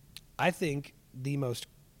 I think the most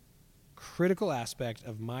critical aspect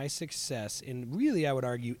of my success, and really I would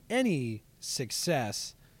argue any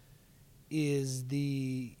success, is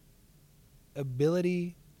the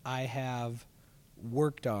ability I have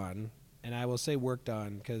worked on, and I will say worked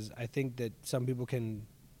on because I think that some people can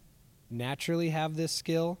naturally have this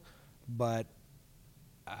skill, but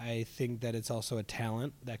I think that it's also a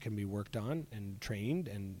talent that can be worked on and trained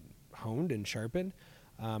and honed and sharpened,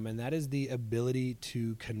 and that is the ability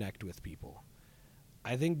to connect with people.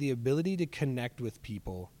 I think the ability to connect with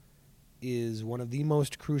people is one of the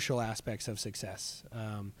most crucial aspects of success.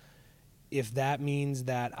 If that means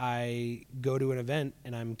that I go to an event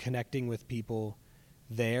and I'm connecting with people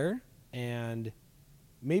there, and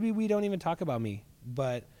maybe we don't even talk about me,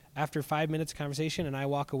 but after 5 minutes of conversation and I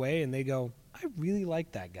walk away and they go, I really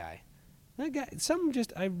like that guy. That guy,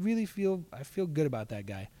 I feel good about that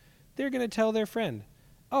guy. They're going to tell their friend,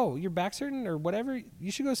 oh, your back's hurting or whatever, you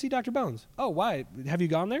should go see Dr. Bones. Oh, why? Have you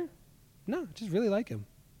gone there? No, just really like him.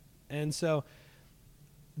 And so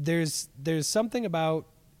there's something about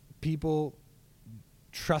people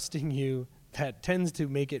trusting you that tends to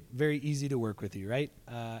make it very easy to work with you, right?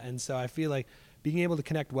 And so I feel like being able to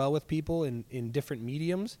connect well with people in different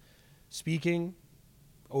mediums, speaking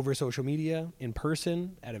over social media, in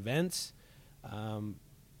person, at events,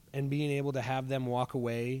 and being able to have them walk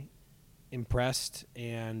away impressed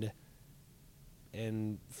and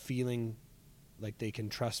feeling like they can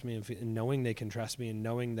trust me, and knowing they can trust me, and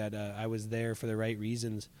knowing that I was there for the right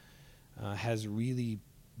reasons has really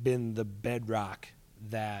been the bedrock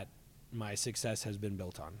that my success has been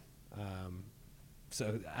built on.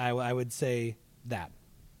 So I would say that.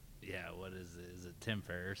 Yeah, what is it? Is it Tim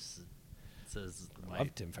Ferriss? It says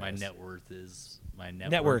Tim my Ferriss. net worth is my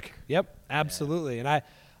Network. Yep, absolutely. And I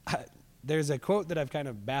there's a quote that I've kind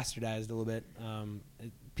of bastardized a little bit.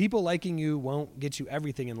 People liking you won't get you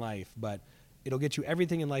everything in life, but it'll get you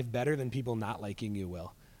everything in life better than people not liking you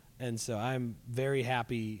will. And so I'm very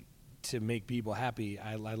happy to make people happy.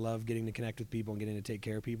 I love getting to connect with people and getting to take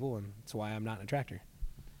care of people, and that's why I'm not an attractor.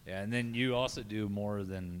 Yeah, and then you also do more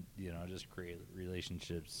than, just create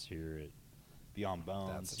relationships here at Beyond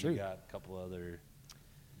Bones. That's true. You got a couple other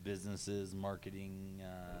businesses, marketing,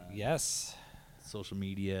 Yes. social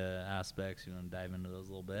media aspects. You want to dive into those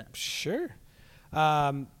a little bit? Sure.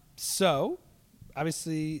 So,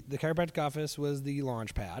 obviously, the chiropractic office was the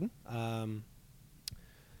launch pad.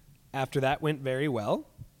 After that went very well,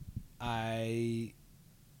 I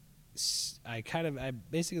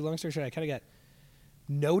basically, long story short, I kind of got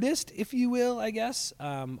noticed, if you will, I guess,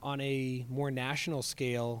 on a more national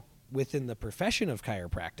scale within the profession of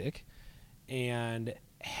chiropractic, and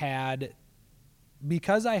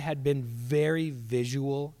because I had been very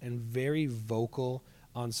visual and very vocal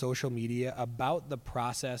on social media about the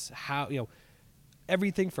process, how,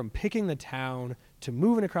 everything from picking the town to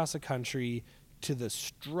moving across the country to the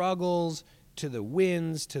struggles to the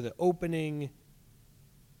wins to the opening,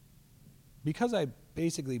 because I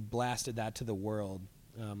basically blasted that to the world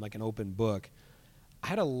like an open book, I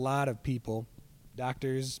had a lot of people,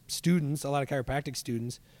 doctors, students, a lot of chiropractic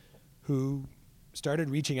students, who started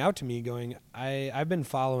reaching out to me going, I've been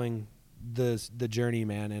following the journey,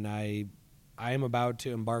 man, and I am about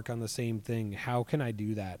to embark on the same thing. How can I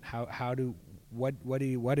do that?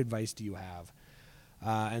 What advice do you have?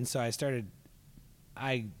 And so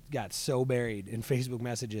I got so buried in Facebook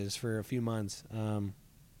messages for a few months. And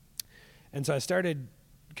so I started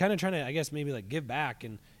kind of trying to, I guess, maybe like give back.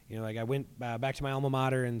 And, I went back to my alma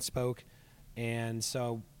mater and spoke. And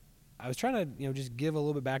so I was trying to, just give a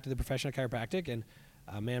little bit back to the profession of chiropractic. And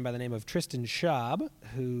a man by the name of Tristan Schaub,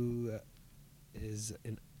 who is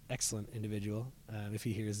an excellent individual, if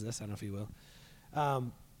he hears this, I don't know if he will,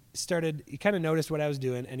 he kind of noticed what I was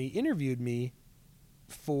doing, and he interviewed me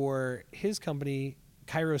for his company,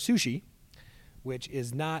 Cairo Sushi, which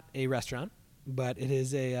is not a restaurant, but it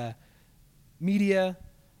is a media,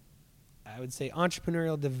 I would say,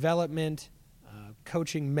 entrepreneurial development,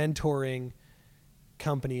 coaching, mentoring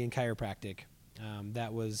company in chiropractic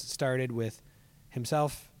that was started with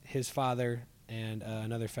himself, his father, and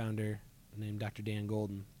another founder named Dr. Dan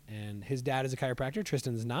Golden. And his dad is a chiropractor.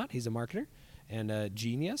 Tristan's not. He's a marketer and a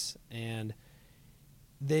genius. And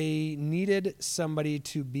they needed somebody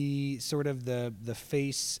to be sort of the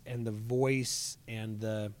face and the voice and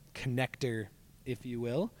the connector, if you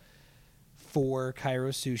will, for Cairo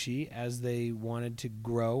Sushi as they wanted to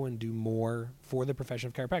grow and do more for the profession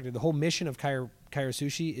of chiropractic. The whole mission of Cairo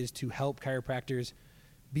Sushi is to help chiropractors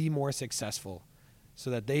be more successful so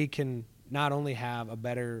that they can not only have a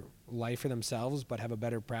better life for themselves, but have a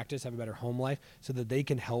better practice, have a better home life, so that they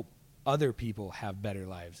can help other people have better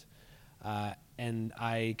lives. And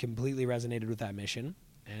I completely resonated with that mission.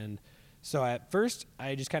 And so at first,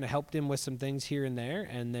 I just kind of helped him with some things here and there.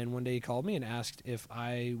 And then one day he called me and asked if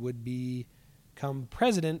I would become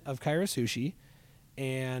president of Cairo Sushi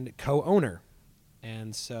and co-owner.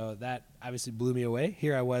 And so that obviously blew me away.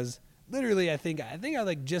 Here I was, literally, I think I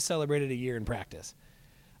like just celebrated a year in practice.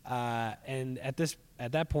 And at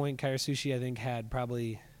that point, Cairo Sushi, I think, had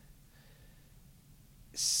probably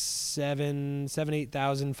 8,000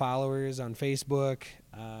 followers on Facebook,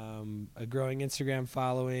 a growing Instagram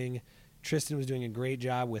following. Tristan was doing a great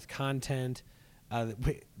job with content.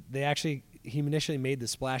 He initially made the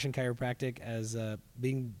splash in chiropractic as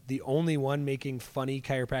being the only one making funny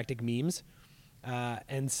chiropractic memes.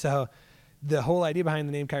 And so the whole idea behind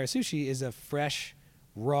the name Cairo Sushi is a fresh,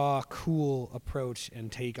 raw, cool approach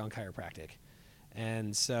and take on chiropractic.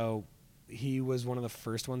 And so he was one of the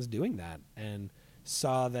first ones doing that, and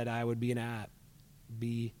saw that I would I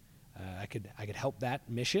could help that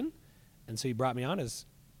mission. And so he brought me on as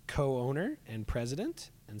co-owner and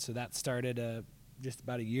president. And so that started just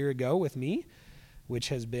about a year ago with me, which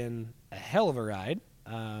has been a hell of a ride.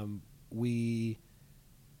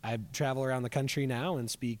 I travel around the country now and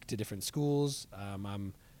speak to different schools.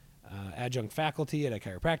 I'm adjunct faculty at a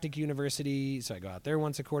chiropractic university, so I go out there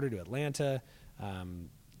once a quarter to Atlanta,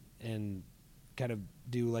 and kind of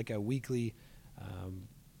do like a weekly,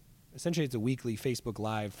 essentially it's a weekly Facebook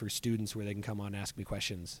Live for students where they can come on and ask me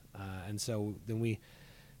questions. And so then we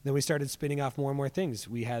started spinning off more and more things.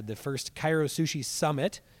 We had the first Chiro Sushi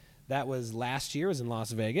Summit. That was last year. It was in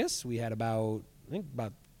Las Vegas. We had about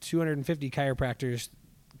 250 chiropractors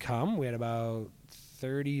come. We had about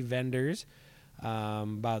 30 vendors,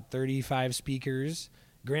 about 35 speakers.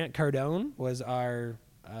 Grant Cardone was our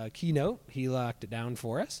keynote. He locked it down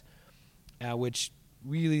for us, which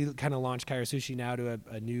really kind of launched Chiro Sushi now to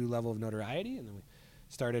a new level of notoriety. And then we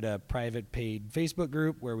started a private paid Facebook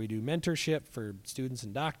group where we do mentorship for students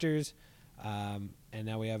and doctors. And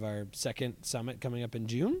now we have our second summit coming up in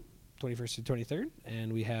June, 21st to 23rd.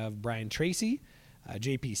 And we have Brian Tracy,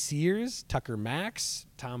 JP Sears, Tucker Max,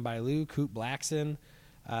 Tom Bailu, Coop Blackson.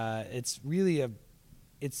 It's really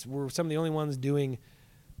we're some of the only ones doing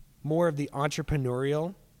more of the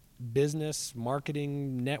entrepreneurial business,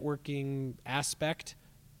 marketing, networking aspect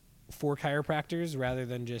for chiropractors rather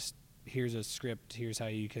than just here's a script, here's how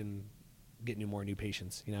you can get more new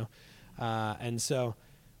patients, you know? And so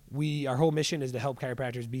our whole mission is to help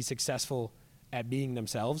chiropractors be successful at being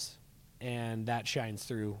themselves, and that shines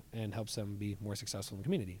through and helps them be more successful in the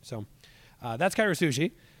community. So that's Chiro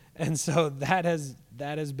Sushi. And so that has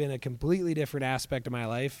been a completely different aspect of my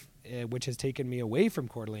life, which has taken me away from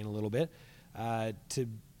Coeur d'Alene a little bit,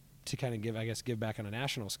 to kind of give back on a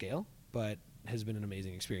national scale, but has been an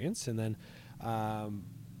amazing experience. And then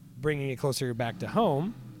bringing it closer back to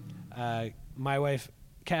home, my wife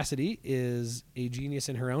Cassidy is a genius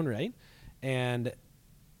in her own right and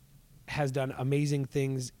has done amazing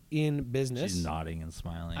things in business. She's nodding and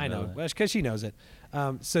smiling. I know, because she knows it.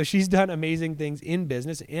 So she's done amazing things in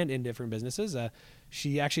business and in different businesses.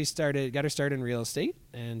 She actually got her start in real estate,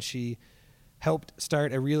 and she helped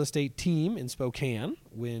start a real estate team in Spokane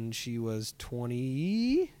when she was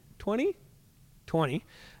 20,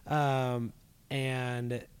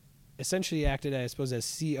 and essentially acted, I suppose,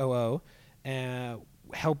 as COO,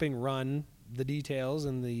 helping run the details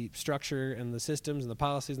and the structure and the systems and the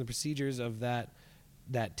policies and the procedures of that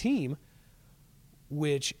team,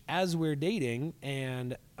 which as we're dating,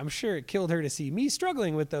 and I'm sure it killed her to see me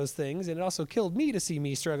struggling with those things, and it also killed me to see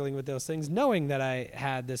me struggling with those things, knowing that I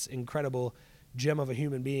had this incredible gem of a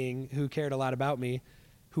human being who cared a lot about me,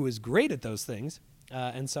 who was great at those things.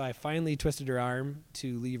 And so I finally twisted her arm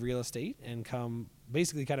to leave real estate and come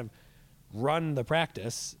basically kind of run the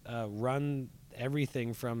practice, run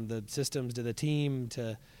everything from the systems to the team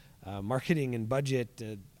to marketing and budget.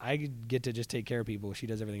 I get to just take care of people. She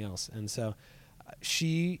does everything else. And so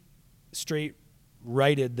she straight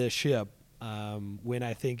righted the ship when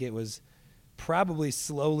I think it was probably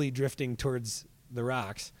slowly drifting towards the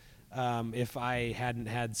rocks, if I hadn't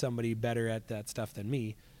had somebody better at that stuff than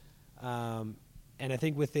me. And I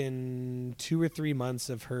think within 2 or 3 months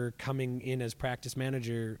of her coming in as practice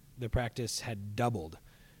manager, the practice had doubled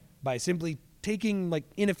by simply taking like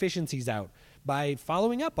inefficiencies out, by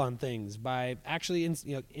following up on things, by actually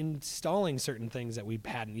installing certain things that we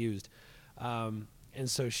hadn't used. And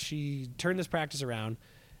so she turned this practice around.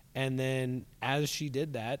 And then as she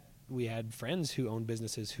did that, we had friends who owned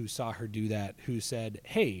businesses who saw her do that, who said,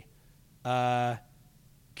 hey, can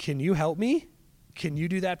you help me? Can you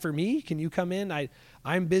do that for me? Can you come in?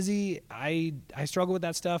 I'm busy. I struggle with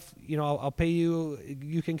that stuff. I'll pay you.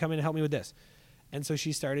 You can come in and help me with this. And so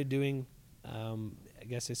she started doing, I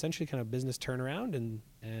guess, essentially kind of business turnaround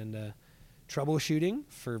and troubleshooting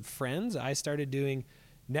for friends. I started doing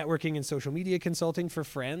networking and social media consulting for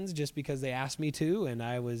friends just because they asked me to. And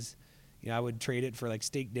I would trade it for like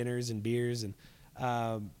steak dinners and beers.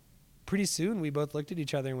 And pretty soon we both looked at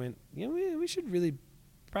each other and went, we should really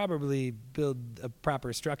probably build a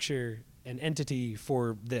proper structure and entity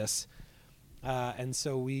for this. And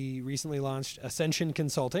so we recently launched Ascension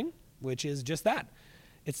Consulting, which is just that.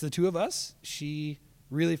 It's the two of us. She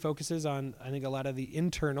really focuses on, I think, a lot of the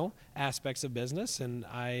internal aspects of business, and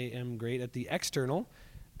I am great at the external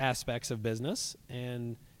aspects of business.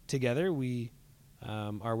 And together we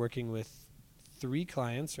are working with 3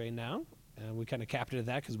 clients right now. We kind of capped it at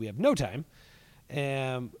that because we have no time.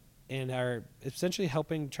 And are essentially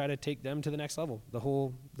helping try to take them to the next level. The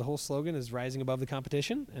whole slogan is rising above the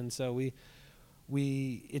competition. And so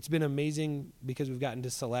it's been amazing because we've gotten to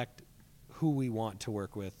select who we want to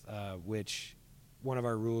work with, which one of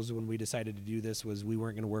our rules when we decided to do this was we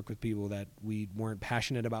weren't going to work with people that we weren't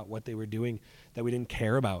passionate about what they were doing, that we didn't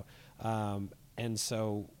care about. And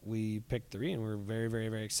so we picked 3, and we're very, very,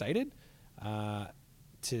 very excited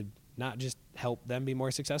to not just help them be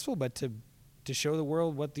more successful, but to show the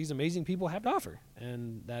world what these amazing people have to offer.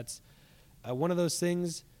 And that's one of those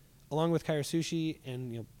things, along with Cairo Sushi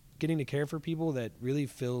and getting to care for people, that really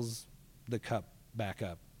fills the cup back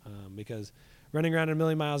up. Because running around at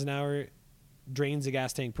 1,000,000 miles an hour drains the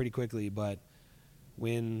gas tank pretty quickly. But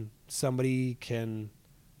when somebody can,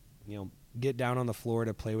 get down on the floor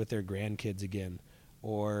to play with their grandkids again,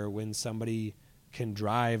 or when somebody can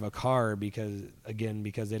drive a car because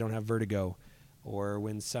they don't have vertigo, or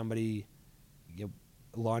when somebody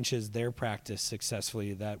launches their practice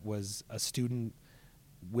successfully that was a student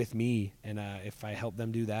with me, and if I help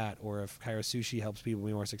them do that, or if Cairo Sushi helps people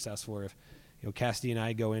be more successful, or if Cassidy and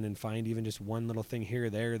I go in and find even just one little thing here or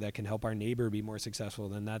there that can help our neighbor be more successful,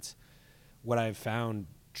 then that's what I've found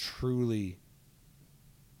truly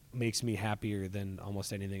makes me happier than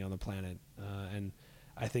almost anything on the planet. And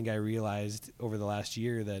I think I realized over the last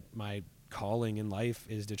year that my calling in life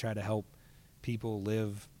is to try to help people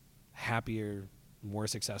live happier, more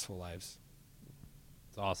successful lives.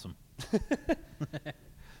 It's awesome.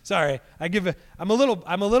 Sorry, I'm a little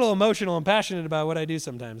emotional and passionate about what I do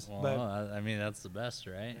sometimes. Well, but I mean, that's the best,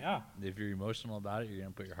 right? Yeah. If you're emotional about it, you're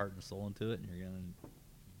gonna put your heart and soul into it, and you're gonna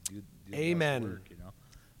do the Amen. best work.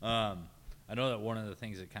 I know that one of the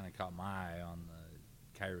things that kind of caught my eye on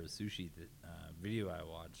the Cairo Sushi video I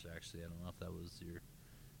watched, actually, I don't know if that was your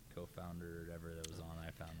co-founder or whatever that was on.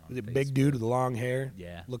 I found on was it Facebook. big dude with the long hair?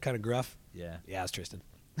 Yeah. Look kind of gruff? Yeah. Yeah, it's Tristan.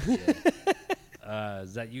 Yeah.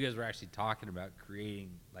 Is that you guys were actually talking about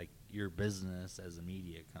creating like your business as a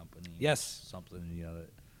media company? Yes. Something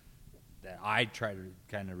that I try to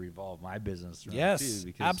kind of revolve my business around Yes, too,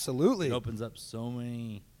 because absolutely. it opens up so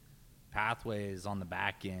many pathways on the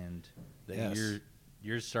back end that Yes.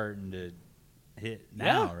 you're starting to hit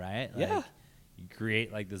now, Yeah. right? Yeah. You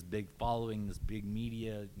create like this big following, this big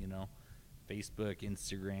media, Facebook,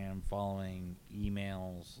 Instagram following,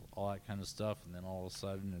 emails, all that kind of stuff, and then all of a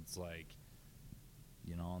sudden it's like,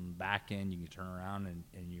 on the back end you can turn around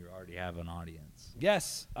and you already have an audience.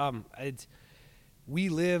 Yes. We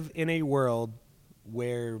live in a world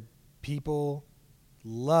where people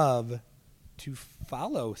love to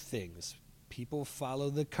follow things. People follow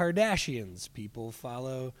the Kardashians. People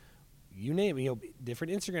follow, you name it,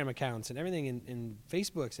 different Instagram accounts and everything, and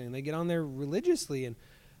Facebooks, and they get on there religiously.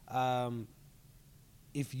 And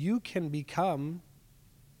if you can become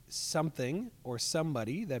something or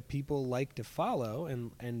somebody that people like to follow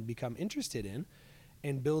and become interested in,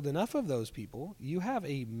 and build enough of those people, you have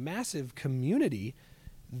a massive community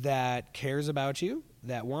that cares about you,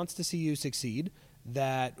 that wants to see you succeed,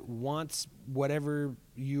 that wants whatever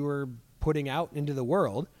you're putting out into the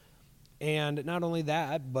world. And not only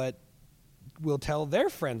that, but will tell their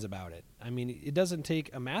friends about it. I mean, it doesn't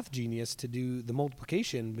take a math genius to do the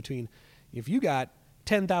multiplication between, if you got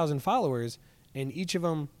 10,000 followers and each of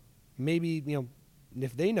them maybe,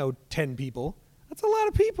 if they know 10 people, that's a lot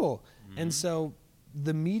of people. Mm-hmm. And so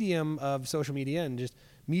the medium of social media and just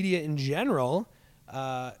media in general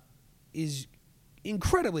is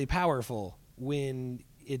incredibly powerful when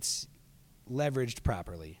it's leveraged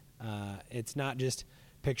properly. It's not just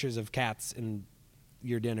pictures of cats and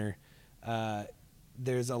your dinner.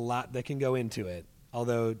 There's a lot that can go into it.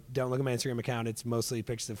 Although, don't look at my Instagram account. It's mostly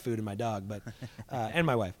pictures of food and my dog, but and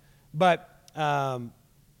my wife. But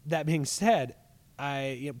that being said,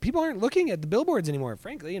 people aren't looking at the billboards anymore.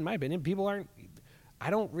 Frankly, in my opinion, people aren't. I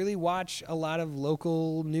don't really watch a lot of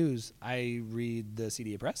local news. I read the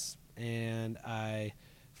CDA Press and I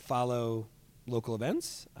follow local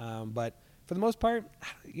events. But for the most part,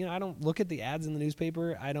 I don't look at the ads in the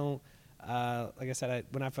newspaper. I don't. Like I said,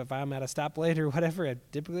 if I'm at a stoplight or whatever, I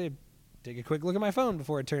typically take a quick look at my phone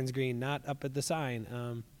before it turns green, not up at the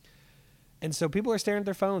sign. And so people are staring at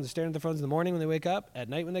their phones in the morning when they wake up, at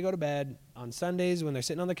night when they go to bed, on Sundays when they're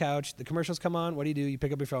sitting on the couch, the commercials come on. What do? You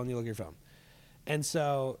pick up your phone, you look at your phone. And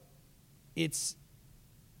so it's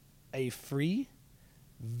a free,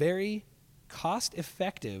 very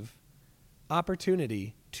cost-effective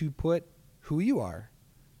opportunity to put who you are,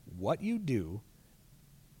 what you do,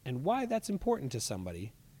 and why that's important to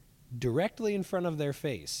somebody directly in front of their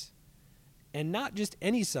face. And not just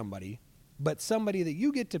any somebody, but somebody that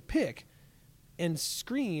you get to pick and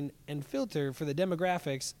screen and filter for the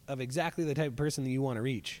demographics of exactly the type of person that you want to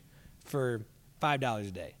reach for $5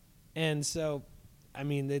 a day. And so, I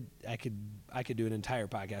mean, I could do an entire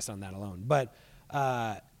podcast on that alone. But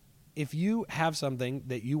if you have something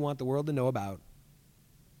that you want the world to know about,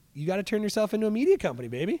 you got to turn yourself into a media company,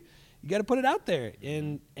 baby. You got to put it out there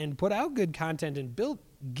and put out good content and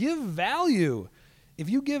give value. If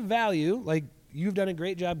you give value, like you've done a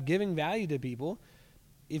great job giving value to people.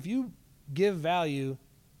 If you give value,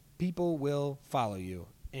 people will follow you.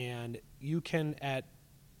 And you can, at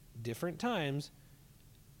different times,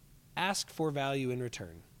 ask for value in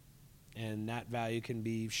return. And that value can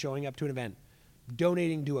be showing up to an event,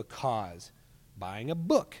 donating to a cause, buying a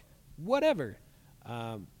book, whatever.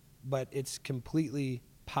 But it's completely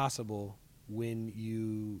possible when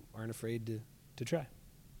you aren't afraid to try.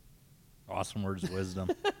 Awesome words of wisdom.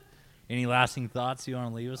 Any lasting thoughts you want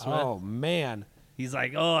to leave us with? Oh, man. He's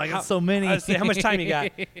like, I got so many. I was saying, how much time you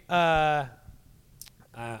got? I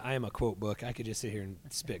am a quote book. I could just sit here and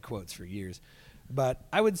spit quotes for years. But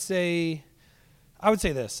I would say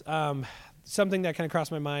this. Something that kind of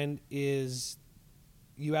crossed my mind is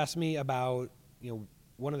you asked me about,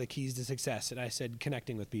 one of the keys to success, and I said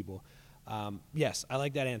connecting with people. Yes, I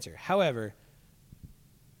like that answer. However,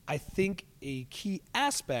 I think a key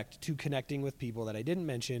aspect to connecting with people that I didn't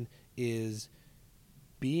mention is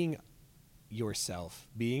being yourself,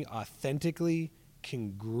 being authentically,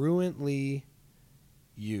 congruently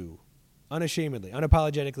you, unashamedly,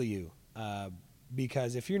 unapologetically you.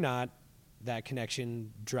 Because if you're not, that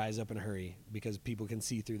connection dries up in a hurry because people can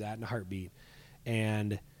see through that in a heartbeat.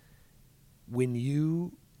 And when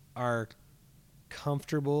you are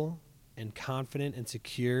comfortable and confident and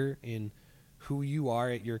secure in who you are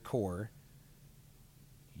at your core,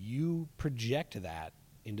 you project that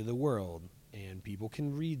into the world, and people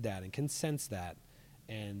can read that and can sense that.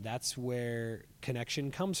 And that's where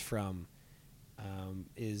connection comes from,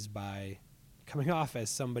 is by coming off as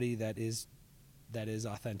somebody that is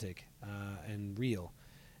authentic and real.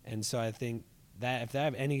 And so I think that if I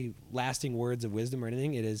have any lasting words of wisdom or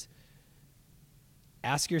anything, it is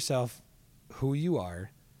ask yourself who you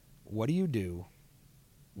are, what do you do,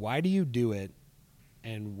 why do you do it,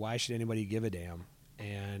 and why should anybody give a damn?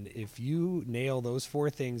 And if you nail those 4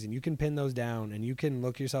 things and you can pin those down and you can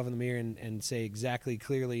look yourself in the mirror and say exactly,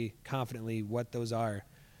 clearly, confidently what those are,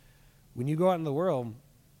 when you go out in the world,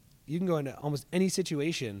 you can go into almost any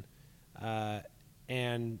situation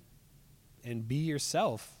and be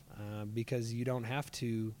yourself, because you don't have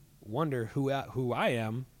to wonder who I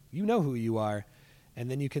am. You know who you are, and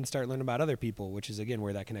then you can start learning about other people, which is, again,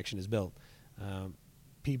 where that connection is built.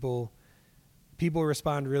 People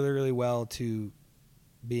respond really, really well to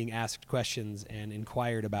being asked questions and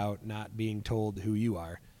inquired about, not being told who you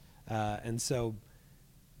are. And so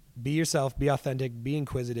be yourself, be authentic, be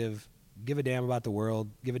inquisitive, give a damn about the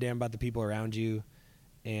world, give a damn about the people around you,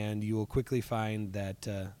 and you will quickly find that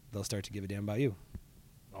they'll start to give a damn about you.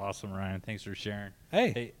 Awesome, Ryan. Thanks for sharing.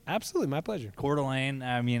 Hey, absolutely, my pleasure. Coeur d'Alene,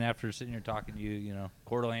 I mean, after sitting here talking to you,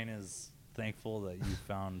 Coeur d'Alene is thankful that you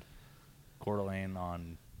found Coeur d'Alene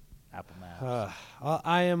on Apple Maps.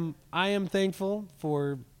 I am thankful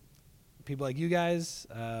for people like you guys.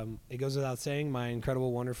 It goes without saying, my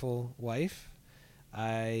incredible, wonderful wife.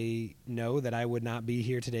 I know that I would not be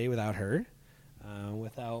here today without her,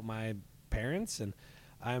 without my parents, and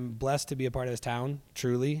I'm blessed to be a part of this town,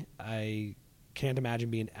 truly. I can't imagine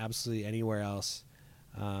being absolutely anywhere else,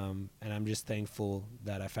 and I'm just thankful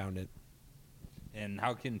that I found it. And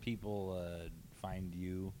how can people find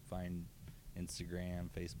you, find Instagram,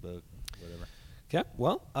 Facebook, whatever? Okay,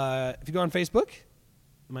 well, if you go on Facebook,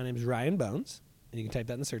 my name is Ryan Bones, and you can type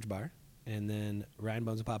that in the search bar, and then Ryan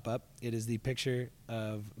Bones will pop up. It is the picture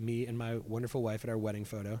of me and my wonderful wife at our wedding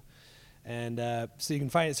photo. And so you can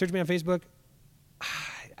find it. Search me on Facebook.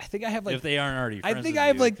 I think I have if they aren't already friends I think with I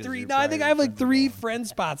have you, like 'cause three. you're No, I think I have like probably 3 friend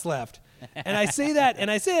spots left. And I say that, and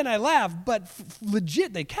I laugh, but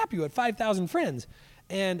legit, they cap you at 5,000 friends.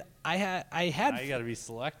 And I had you got to be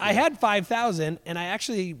selective. I had 5,000, and I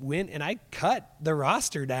actually went and I cut the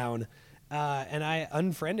roster down, and I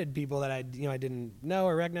unfriended people that I didn't know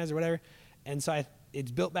or recognize or whatever. And so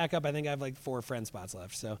it's built back up. I think I have like 4 friend spots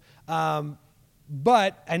left. So,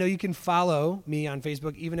 but I know you can follow me on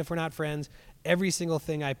Facebook, even if we're not friends. Every single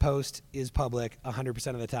thing I post is public 100%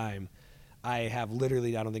 of the time. I have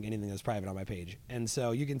literally, I don't think anything that's private on my page. And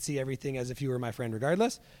so you can see everything as if you were my friend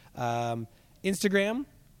regardless. Instagram,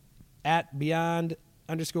 at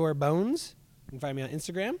beyond_bones. You can find me on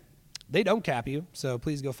Instagram. They don't cap you, so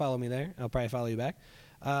please go follow me there. I'll probably follow you back.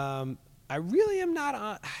 I really am not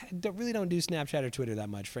on, I don't do Snapchat or Twitter that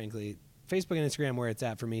much, frankly. Facebook and Instagram where it's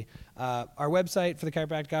at for me. Our website for the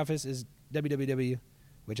chiropractic office is www,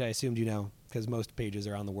 which I assumed you know because most pages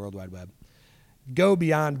are on the World Wide Web.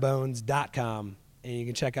 GoBeyondBones.com, and you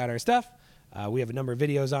can check out our stuff. We have a number of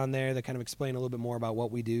videos on there that kind of explain a little bit more about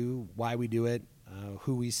what we do, why we do it,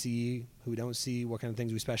 who we see, who we don't see, what kind of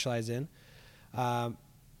things we specialize in.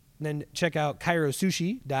 Then check out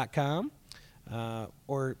ChiroSushi.com,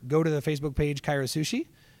 or go to the Facebook page Chiro Sushi,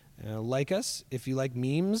 Like us. If you like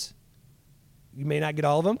memes, you may not get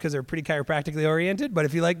all of them because they're pretty chiropractically oriented. But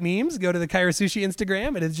if you like memes, go to the Cairo Sushi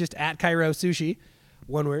Instagram. It is just at Cairo Sushi,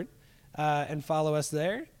 one word, and follow us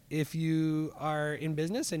there. If you are in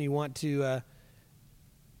business and you want to,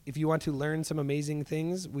 learn some amazing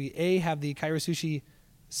things, we have the Cairo Sushi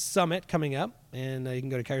Summit coming up, and you can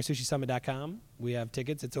go to CairoSushiSummit.com. We have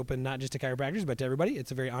tickets. It's open not just to chiropractors, but to everybody.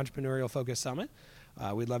 It's a very entrepreneurial-focused summit.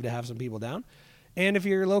 We'd love to have some people down. And if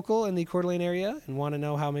you're local in the Coeur d'Alene area and want to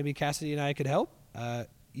know how maybe Cassidy and I could help,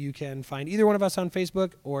 you can find either one of us on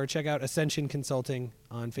Facebook or check out Ascension Consulting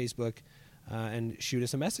on Facebook and shoot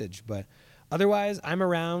us a message. But otherwise, I'm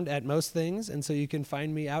around at most things, and so you can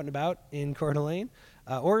find me out and about in Coeur d'Alene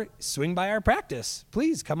or swing by our practice.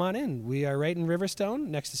 Please come on in. We are right in Riverstone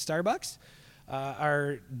next to Starbucks.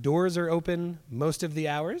 Our doors are open most of the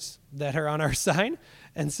hours that are on our sign,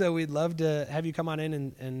 and so we'd love to have you come on in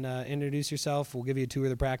and introduce yourself. We'll give you a tour of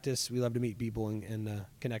the practice. We love to meet people and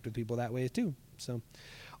connect with people that way too. So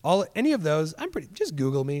any of those, just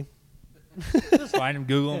Google me. Just find him,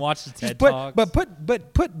 Google, and watch the TED Talks. But put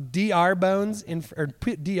Dr. Bones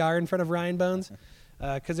put Dr. in front of Ryan Bones,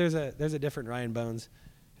 because there's a different Ryan Bones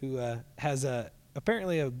who has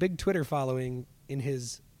apparently a big Twitter following in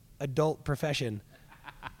his adult profession,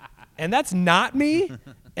 and that's not me.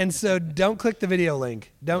 And so don't click the video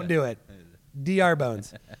link. Don't do it. Dr.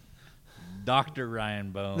 Bones. Dr.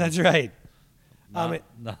 Ryan Bones. That's right. Not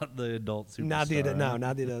the adult superstar. Not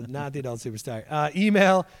the adult superstar.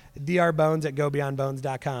 Email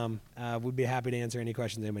drbbones@gobeyondbones.com. We'd be happy to answer any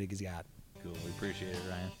questions anybody's got. Cool. We appreciate it,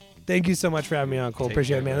 Ryan. Thank you so much for having me on, Cole.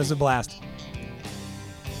 Appreciate it, man. This was a blast.